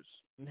years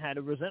and had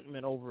a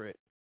resentment over it.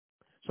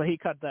 So he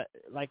cut that,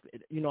 an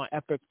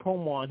epic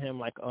promo on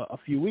him a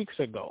few weeks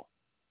ago.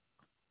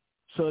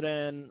 So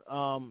then,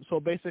 so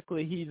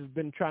basically he's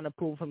been trying to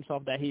prove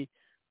himself that he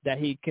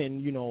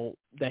can,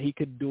 that he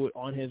could do it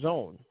on his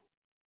own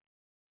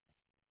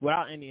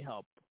without any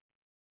help.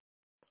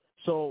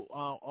 So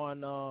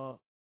on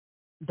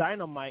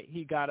Dynamite,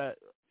 he got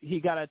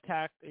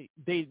attacked.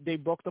 They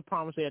broke the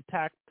promise. They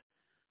attacked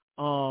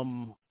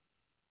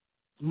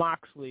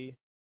Moxley.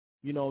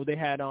 They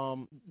had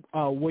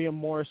William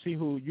Morrissey,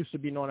 who used to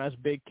be known as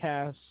Big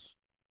Cass,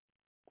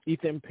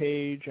 Ethan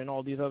Page, and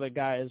all these other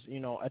guys,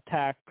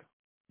 attack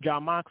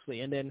John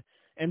Moxley. And then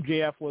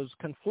MJF was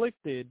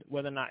conflicted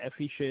whether or not if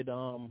he should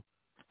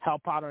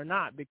help out or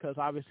not, because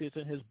obviously it's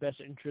in his best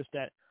interest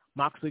that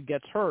Moxley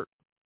gets hurt.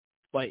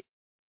 But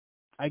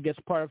I guess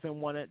part of him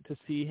wanted to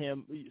see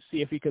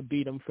if he could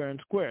beat him fair and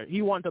square.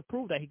 He wanted to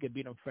prove that he could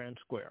beat him fair and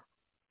square.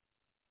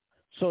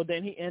 So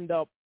then he ended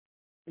up,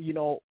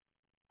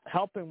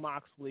 helping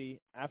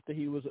Moxley after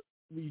he was,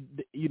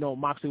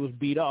 Moxley was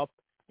beat up,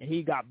 and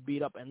he got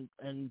beat up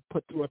and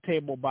put through a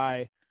table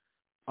by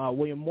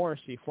William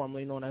Morrissey,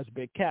 formerly known as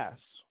Big Cass.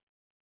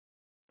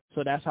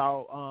 So that's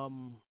how,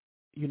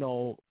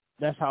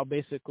 that's how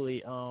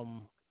basically what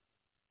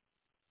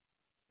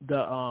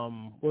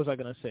was I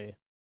going to say?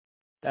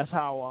 That's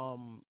how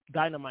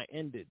Dynamite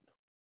ended.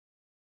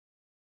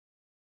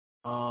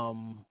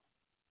 And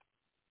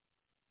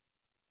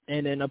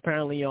then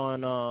apparently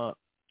on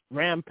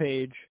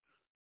Rampage,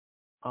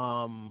 what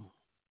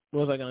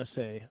was I going to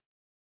say?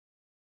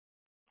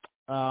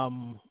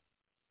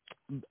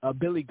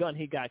 Billy Gunn,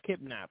 he got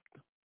kidnapped.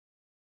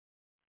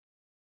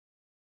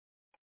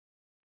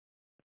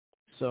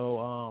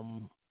 So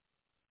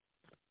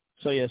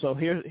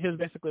here's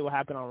basically what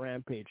happened on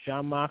Rampage.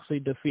 John Moxley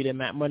defeated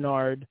Matt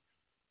Menard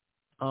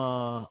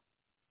to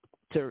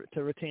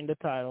retain the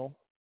title.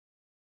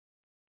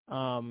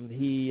 Matt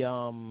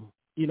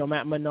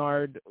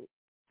Menard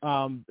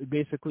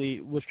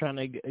basically was trying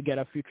to get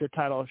a future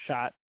title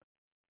shot.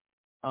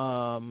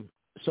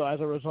 So as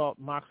a result,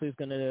 Moxley's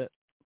going to,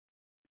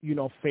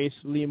 face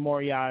Lee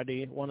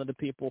Moriarty, one of the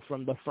people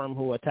from the Firm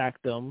who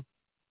attacked him.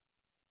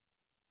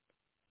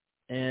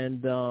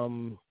 And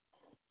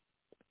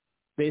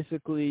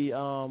basically,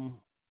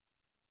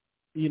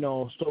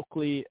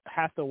 Stokely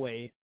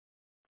Hathaway,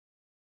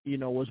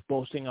 was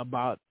boasting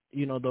about,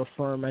 the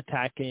Firm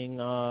attacking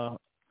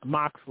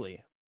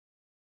Moxley.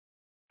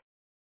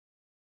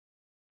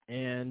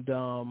 And,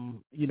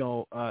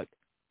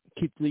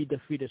 Keith Lee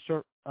defeated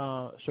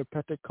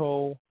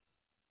Serpentico.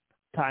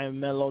 Ty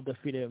Mello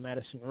defeated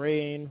Madison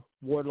Rayne.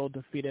 Wardlow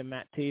defeated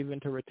Matt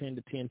Taven to retain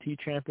the TNT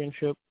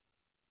Championship.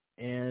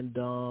 And,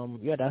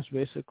 that's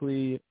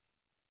basically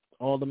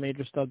all the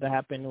major stuff that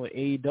happened with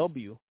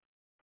AEW.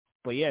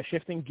 But, yeah,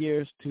 shifting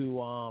gears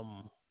to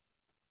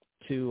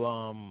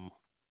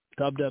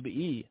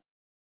WWE.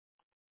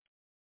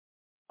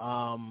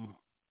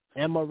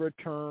 Emma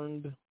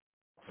returned,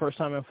 first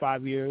time in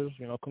 5 years.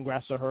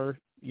 Congrats to her.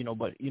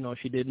 but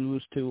she did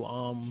lose to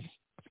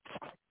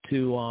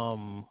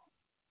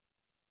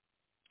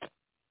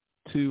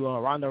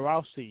Ronda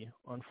Rousey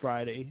on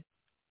Friday.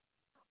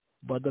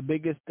 But the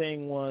biggest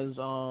thing was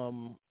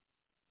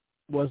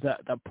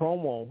that the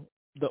promo,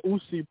 the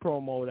Uzi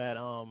promo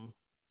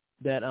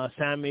that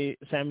Sami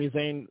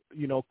Zayn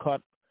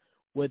cut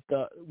with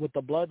the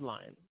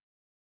Bloodline.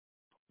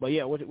 But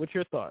yeah, what's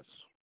your thoughts?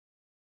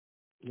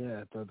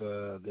 Yeah,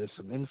 there's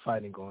some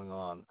infighting going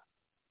on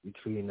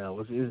between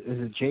is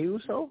it Jey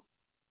Uso?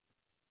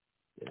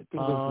 Yeah, I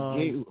think it's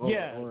Jey.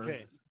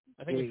 Jey.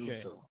 I think it's Jey.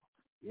 Uso.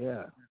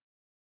 Yeah.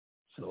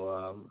 So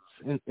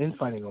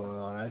infighting going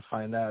on. I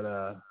find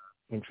that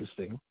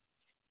interesting.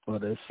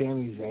 But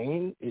Sami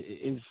Zayn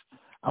is.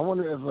 I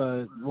wonder if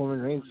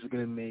Roman Reigns is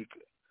going to make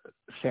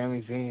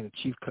Sami Zayn a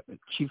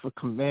chief of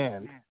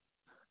command,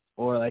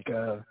 or like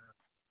a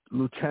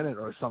lieutenant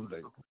or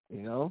something,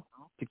 to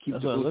keep the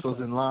Usos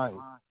in line.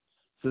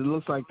 So it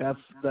looks like that's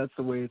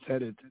the way it's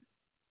headed.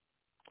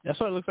 That's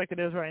what it looks like it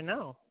is right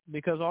now,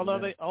 because all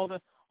the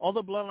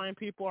Bloodline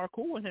people are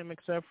cool with him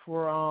except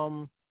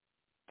for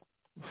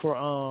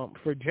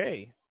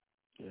Jey.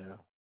 Yeah.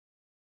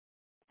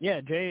 Yeah,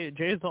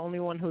 Jay's the only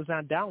one who's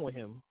not down with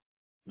him.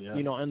 Yeah.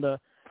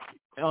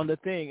 On the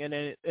thing, and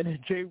then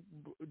Jay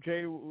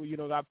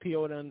got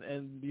PO'd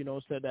and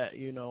said that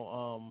he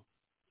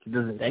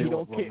doesn't that he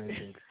don't what care. Roman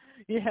thinks.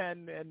 Yeah,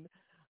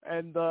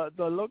 and the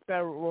look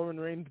that Roman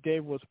Reigns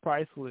gave was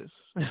priceless.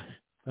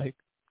 Like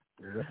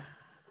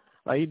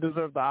he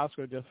deserved the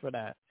Oscar just for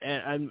that.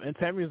 And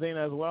Sami Zayn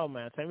as well,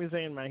 man. Sami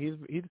Zayn, man,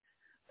 he's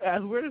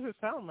as weird as it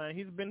sounds, man.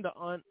 He's been the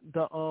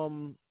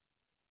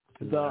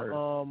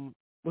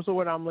what's the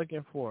word I'm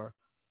looking for?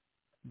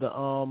 The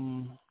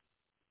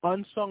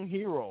unsung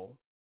hero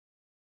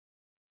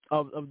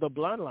of the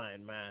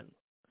Bloodline, man.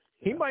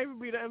 He might even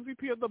be the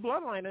MVP of the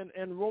Bloodline,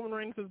 and Roman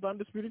Reigns is the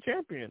undisputed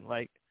champion.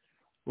 Like,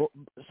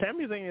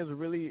 Sami Zayn is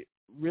really,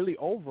 really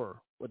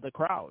over with the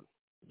crowd.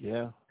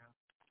 Yeah.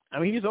 I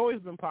mean, he's always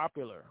been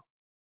popular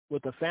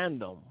with the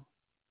fandom.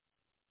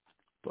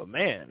 But,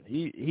 man,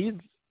 he's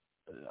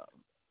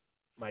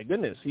my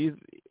goodness, he's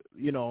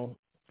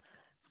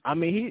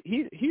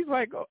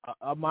like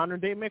a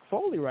modern-day Mick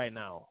Foley right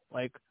now.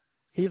 Like,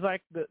 he's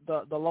like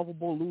the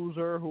lovable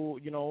loser who,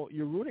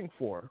 you're rooting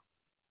for.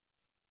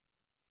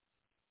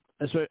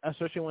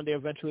 Especially when they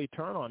eventually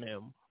turn on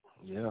him.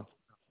 Yeah.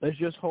 Let's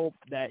just hope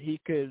that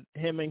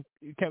him and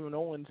Kevin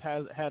Owens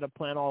had a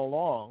plan all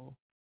along,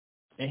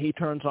 and he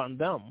turns on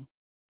them.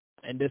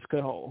 And this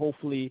could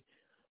hopefully,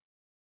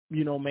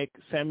 make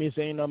Sami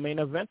Zayn a main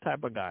event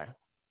type of guy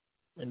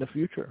in the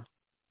future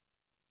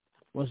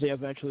once they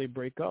eventually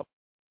break up.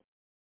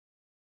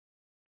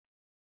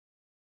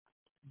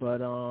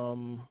 But,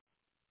 and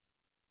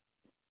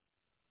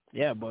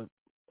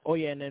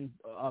then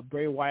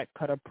Bray Wyatt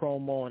cut a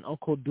promo, and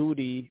Uncle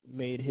Duty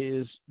made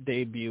his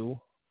debut.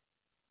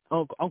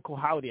 Uncle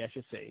Howdy, I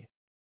should say.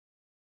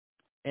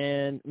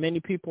 And many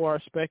people are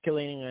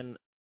speculating,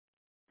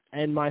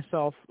 and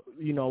myself,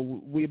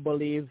 we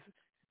believe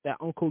that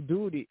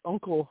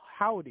Uncle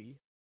Howdy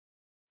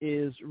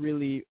is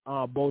really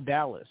Bo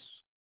Dallas,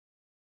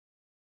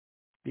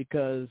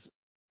 because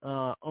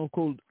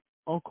Uncle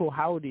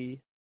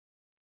Howdy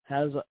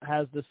has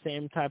the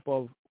same type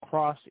of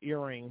cross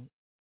earring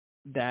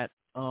that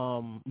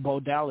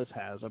Bo Dallas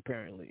has,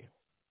 apparently.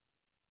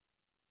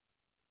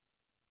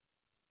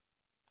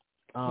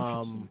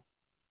 But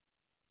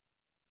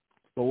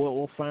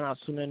we'll find out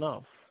soon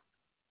enough.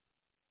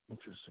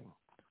 Interesting.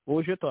 What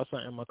was your thoughts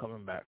on Emma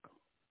coming back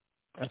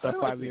after a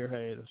 5-year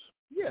hiatus?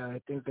 Yeah,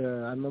 I think I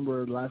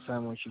remember last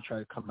time when she tried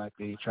to come back,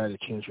 they tried to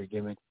change her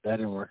gimmick. That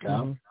didn't work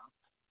out.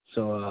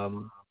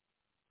 So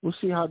we'll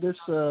see how this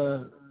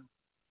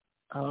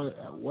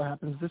what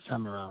happens this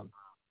time around.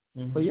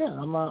 But yeah,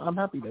 I'm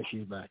happy that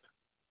she's back.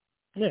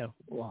 Yeah.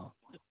 Wow.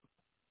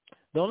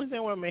 The only thing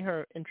that would make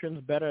her entrance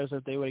better is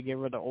if they would give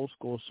her the old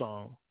school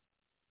song.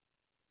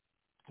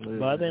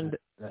 But then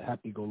the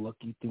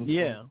happy-go-lucky thing.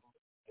 Yeah.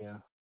 Yeah.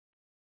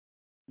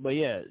 But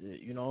yeah,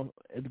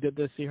 it's good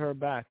to see her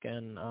back,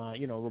 and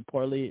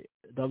reportedly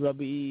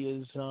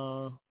WWE is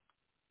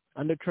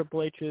under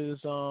Triple H is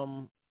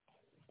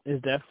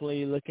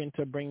definitely looking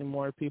to bring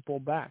more people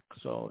back.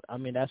 So I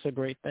mean, that's a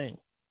great thing.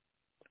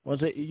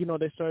 Once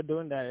they start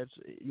doing that, it's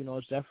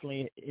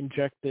definitely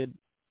injected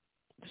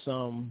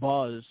some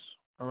buzz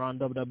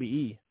around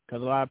WWE,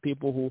 because a lot of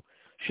people who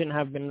shouldn't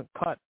have been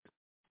cut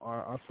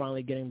are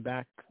finally getting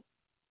back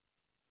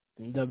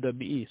in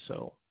WWE.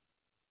 So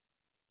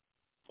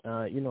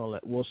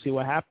we'll see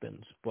what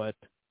happens. But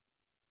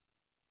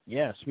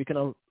yeah, speaking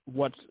of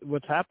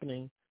what's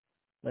happening,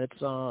 let's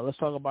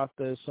talk about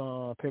this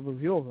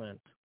pay-per-view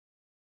event.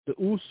 The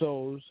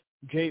Usos,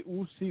 Jey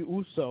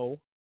Uso,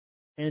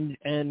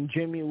 and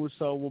Jimmy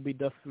Uso will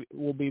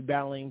be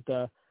battling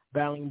the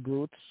Battling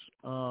Brutes.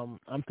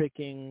 I'm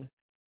picking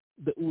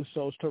the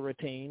Usos to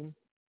retain.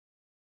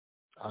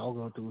 I'll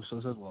go with the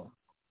Usos as well.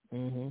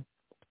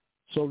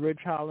 So Ridge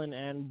Holland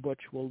and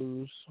Butch will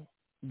lose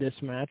this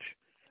match.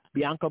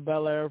 Bianca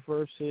Belair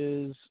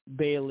versus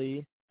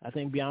Bayley. I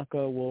think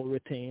Bianca will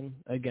retain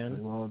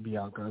again. Well,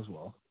 Bianca as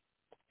well.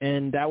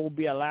 And that will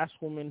be a last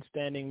woman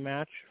standing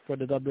match for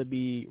the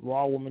WWE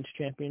Raw Women's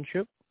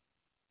Championship.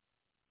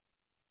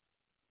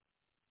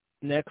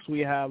 Next, we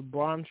have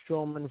Braun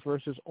Strowman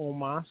versus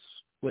Omos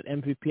with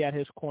MVP at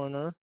his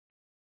corner.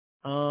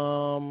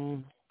 I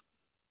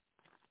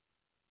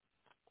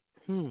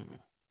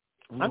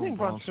think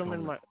Braun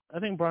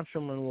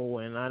Strowman will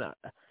win. I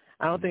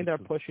don't think they're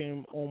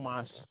pushing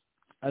Omos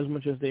as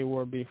much as they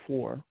were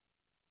before.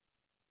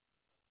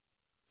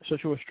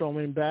 Especially with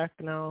Strowman back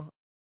now,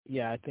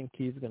 yeah, I think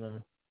he's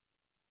gonna.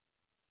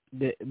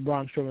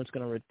 Braun Strowman's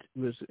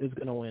is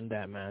gonna win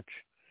that match.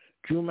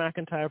 Drew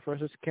McIntyre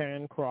versus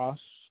Karrion Kross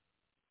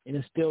in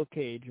a steel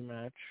cage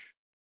match.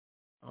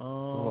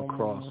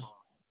 Kross.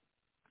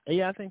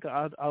 Yeah, I think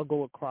I'll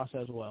go with Kross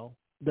as well.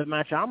 The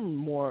match I'm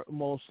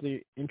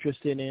mostly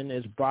interested in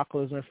is Brock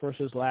Lesnar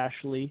versus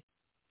Lashley.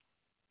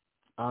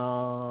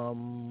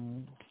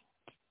 I'm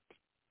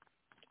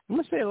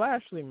gonna say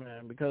Lashley,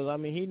 man, because I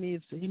mean he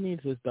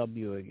needs his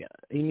W again.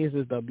 He needs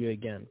his W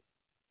again.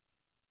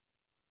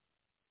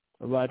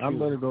 What about you? I'm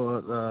gonna go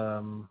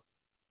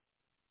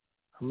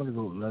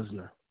with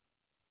Lesnar.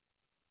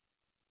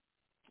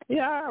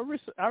 Yeah,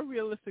 I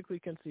realistically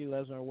can see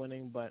Lesnar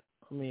winning, but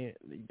I mean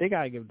they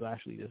gotta give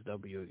Lashley this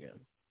W again.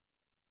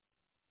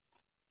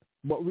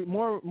 But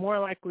more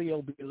likely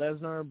it'll be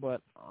Lesnar,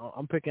 but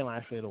I'm picking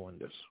Lashley to win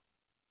this.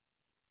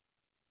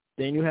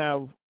 Then you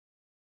have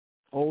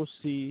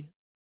OC,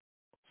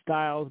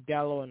 Styles,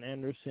 Gallo, and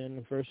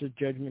Anderson versus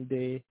Judgment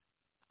Day,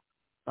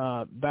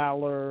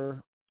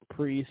 Balor,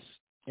 Priest,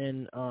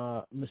 and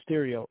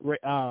Mysterio,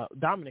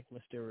 Dominic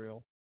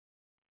Mysterio.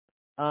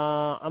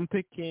 I'm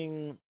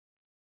picking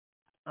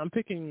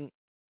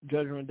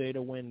Judgment Day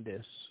to win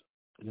this.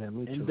 Yeah,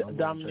 me too. And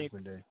Dominic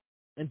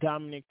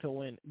to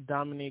win.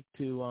 Dominic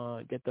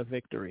to get the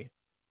victory.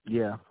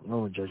 Yeah, I'm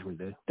going with Judgment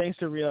Day. Thanks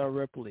to Rhea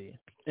Ripley.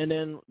 And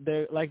then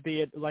they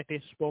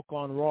spoke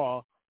on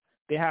Raw,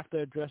 they have to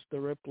address the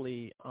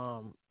Ripley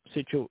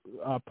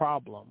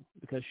problem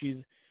because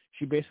she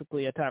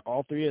basically attacked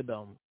all three of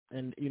them.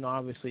 And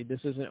obviously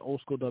this isn't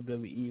old school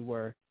WWE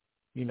where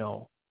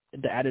the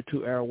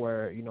Attitude Era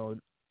where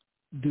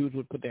dudes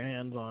would put their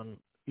hands on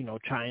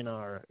China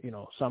or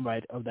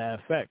somebody of that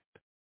effect.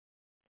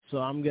 So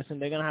I'm guessing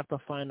they're gonna have to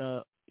find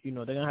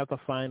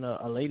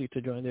a lady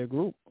to join their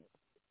group.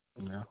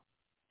 Yeah.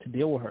 To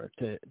deal with her,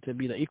 to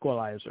be the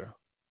equalizer.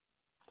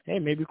 Hey,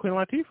 maybe Queen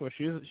Latifah.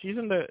 She's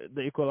in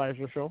the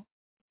Equalizer show.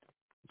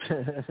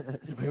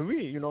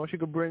 Maybe she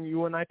could bring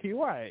UNITY.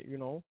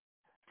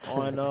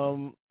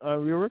 On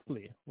Rhea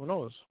Ripley. Who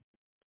knows?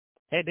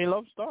 Hey, they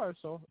love stars,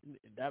 so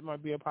that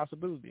might be a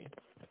possibility.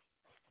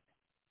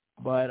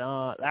 But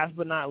last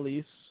but not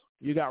least,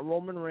 you got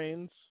Roman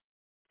Reigns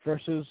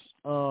versus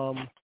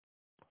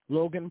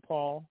Logan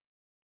Paul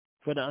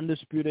for the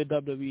undisputed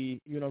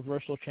WWE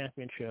Universal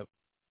Championship.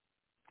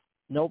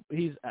 Nope,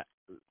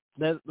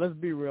 let's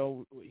be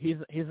real. He's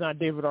not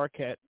David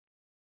Arquette,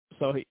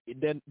 so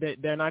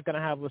they're not gonna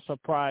have a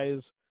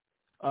surprise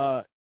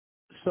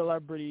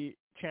celebrity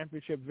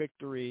championship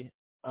victory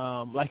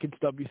like it's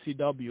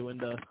WCW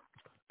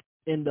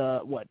in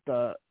the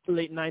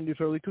late 90s,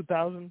 early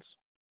 2000s.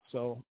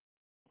 So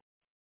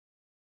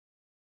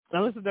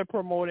unless they're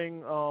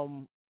promoting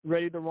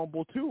Ready to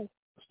Rumble 2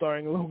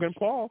 starring Logan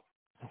Paul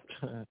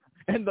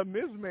and The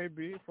Miz,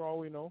 maybe, for all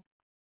we know.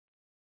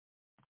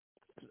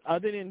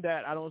 Other than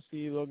that, I don't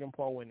see Logan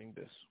Paul winning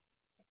this.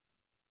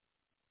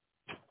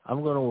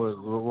 I'm going with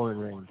Roman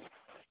Reigns.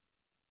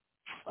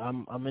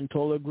 I'm in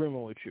total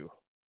agreement with you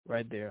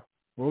right there.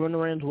 Roman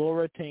Reigns will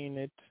retain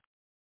it.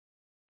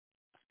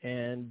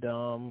 And,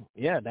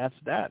 that's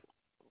that.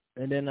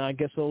 And then I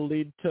guess it'll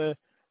lead to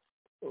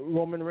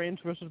Roman Reigns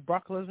versus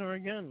Brock Lesnar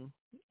again.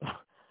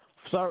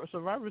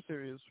 Survivor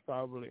Series,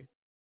 probably.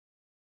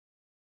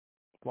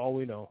 For all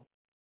we know.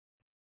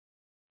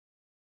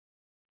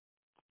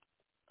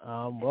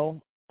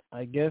 Well,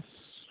 I guess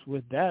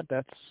with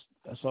that's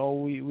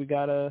all we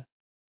gotta,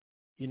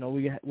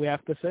 we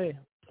have to say.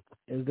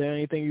 Is there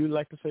anything you'd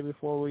like to say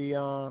before we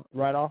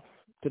ride off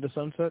to the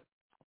sunset?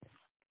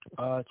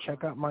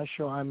 Check out my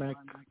show. I might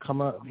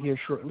come up here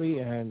shortly,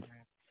 and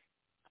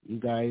you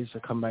guys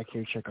come back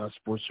here. Check out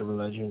Sports Over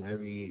Legend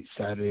every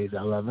Saturdays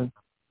at 11,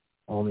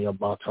 only on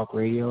Blog Talk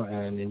Radio,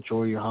 and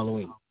enjoy your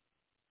Halloween.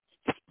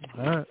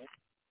 All right,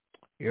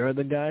 you're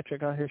the guy.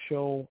 Check out his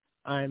show.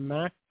 I'm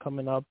Mac,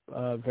 coming up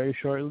very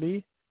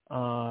shortly.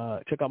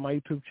 Check out my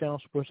YouTube channel,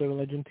 Sports Over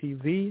Legend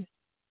TV,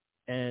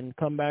 and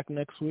come back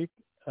next week,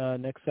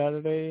 next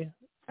Saturday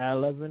at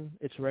 11.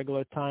 It's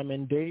regular time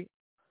and date.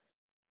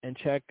 And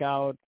check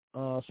out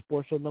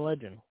Sports Over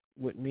Legend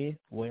with me,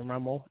 William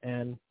Ramo,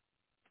 and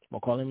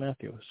Macaulay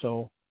Matthew.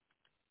 So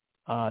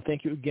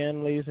thank you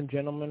again, ladies and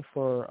gentlemen,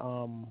 for,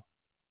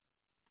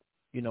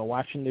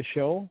 watching the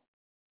show.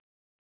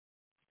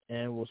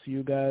 And we'll see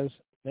you guys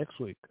next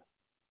week.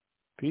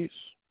 Peace.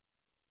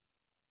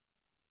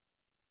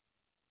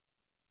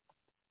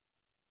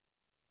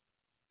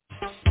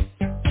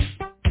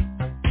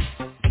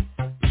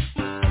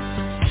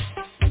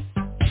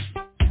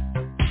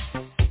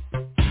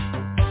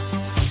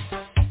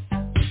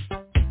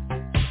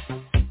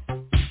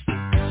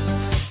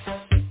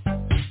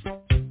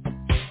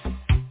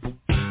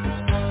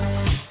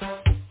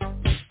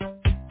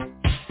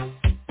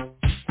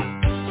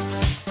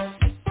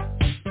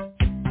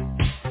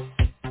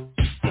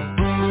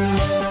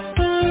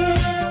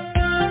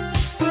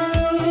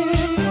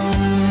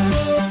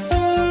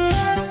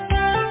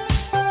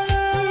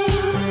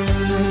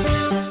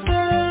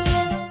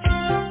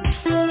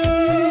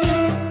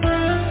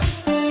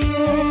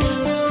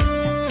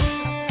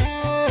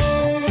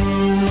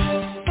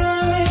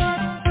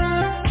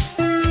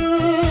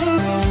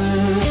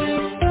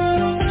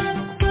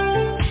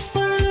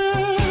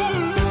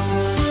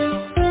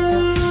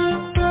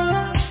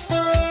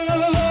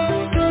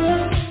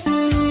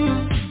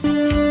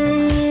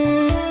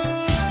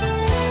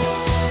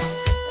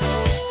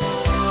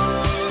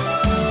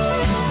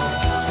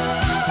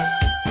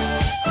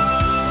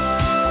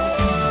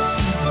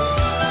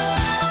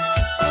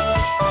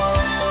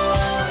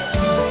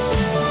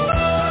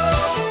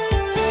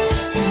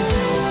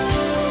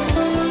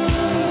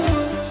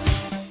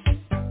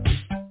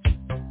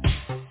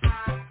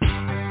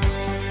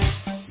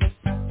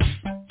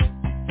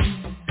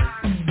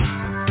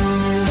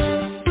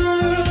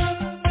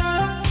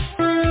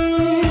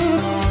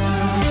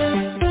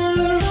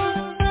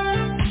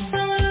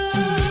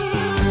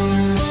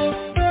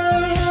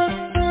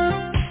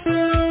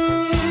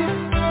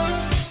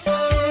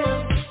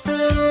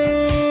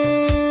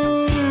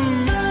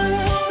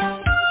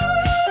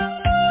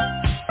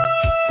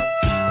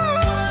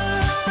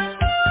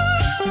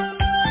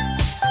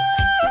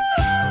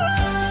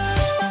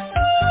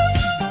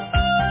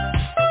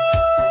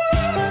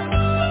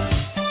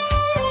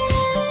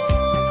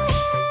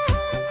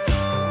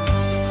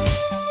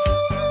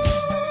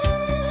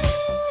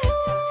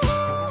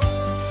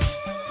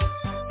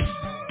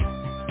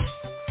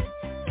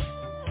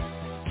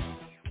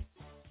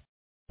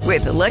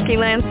 With the Lucky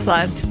Land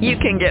Slots, you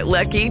can get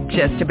lucky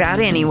just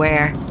about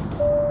anywhere.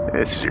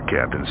 This is your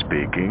captain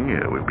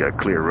speaking. We've got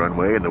clear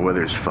runway and the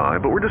weather's fine,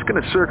 but we're just going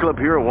to circle up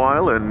here a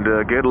while and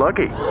get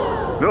lucky.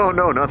 No,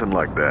 nothing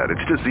like that.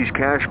 It's just these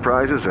cash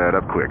prizes add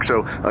up quick.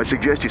 So I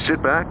suggest you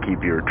sit back,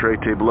 keep your tray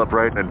table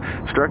upright, and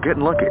start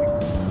getting lucky.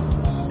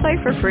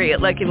 Play for free at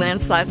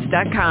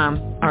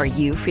LuckyLandSlots.com. Are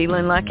you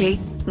feeling lucky?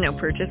 No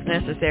purchase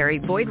necessary.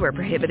 Void where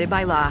prohibited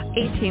by law.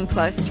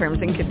 18+ terms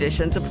and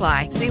conditions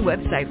apply. See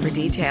website for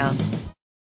details.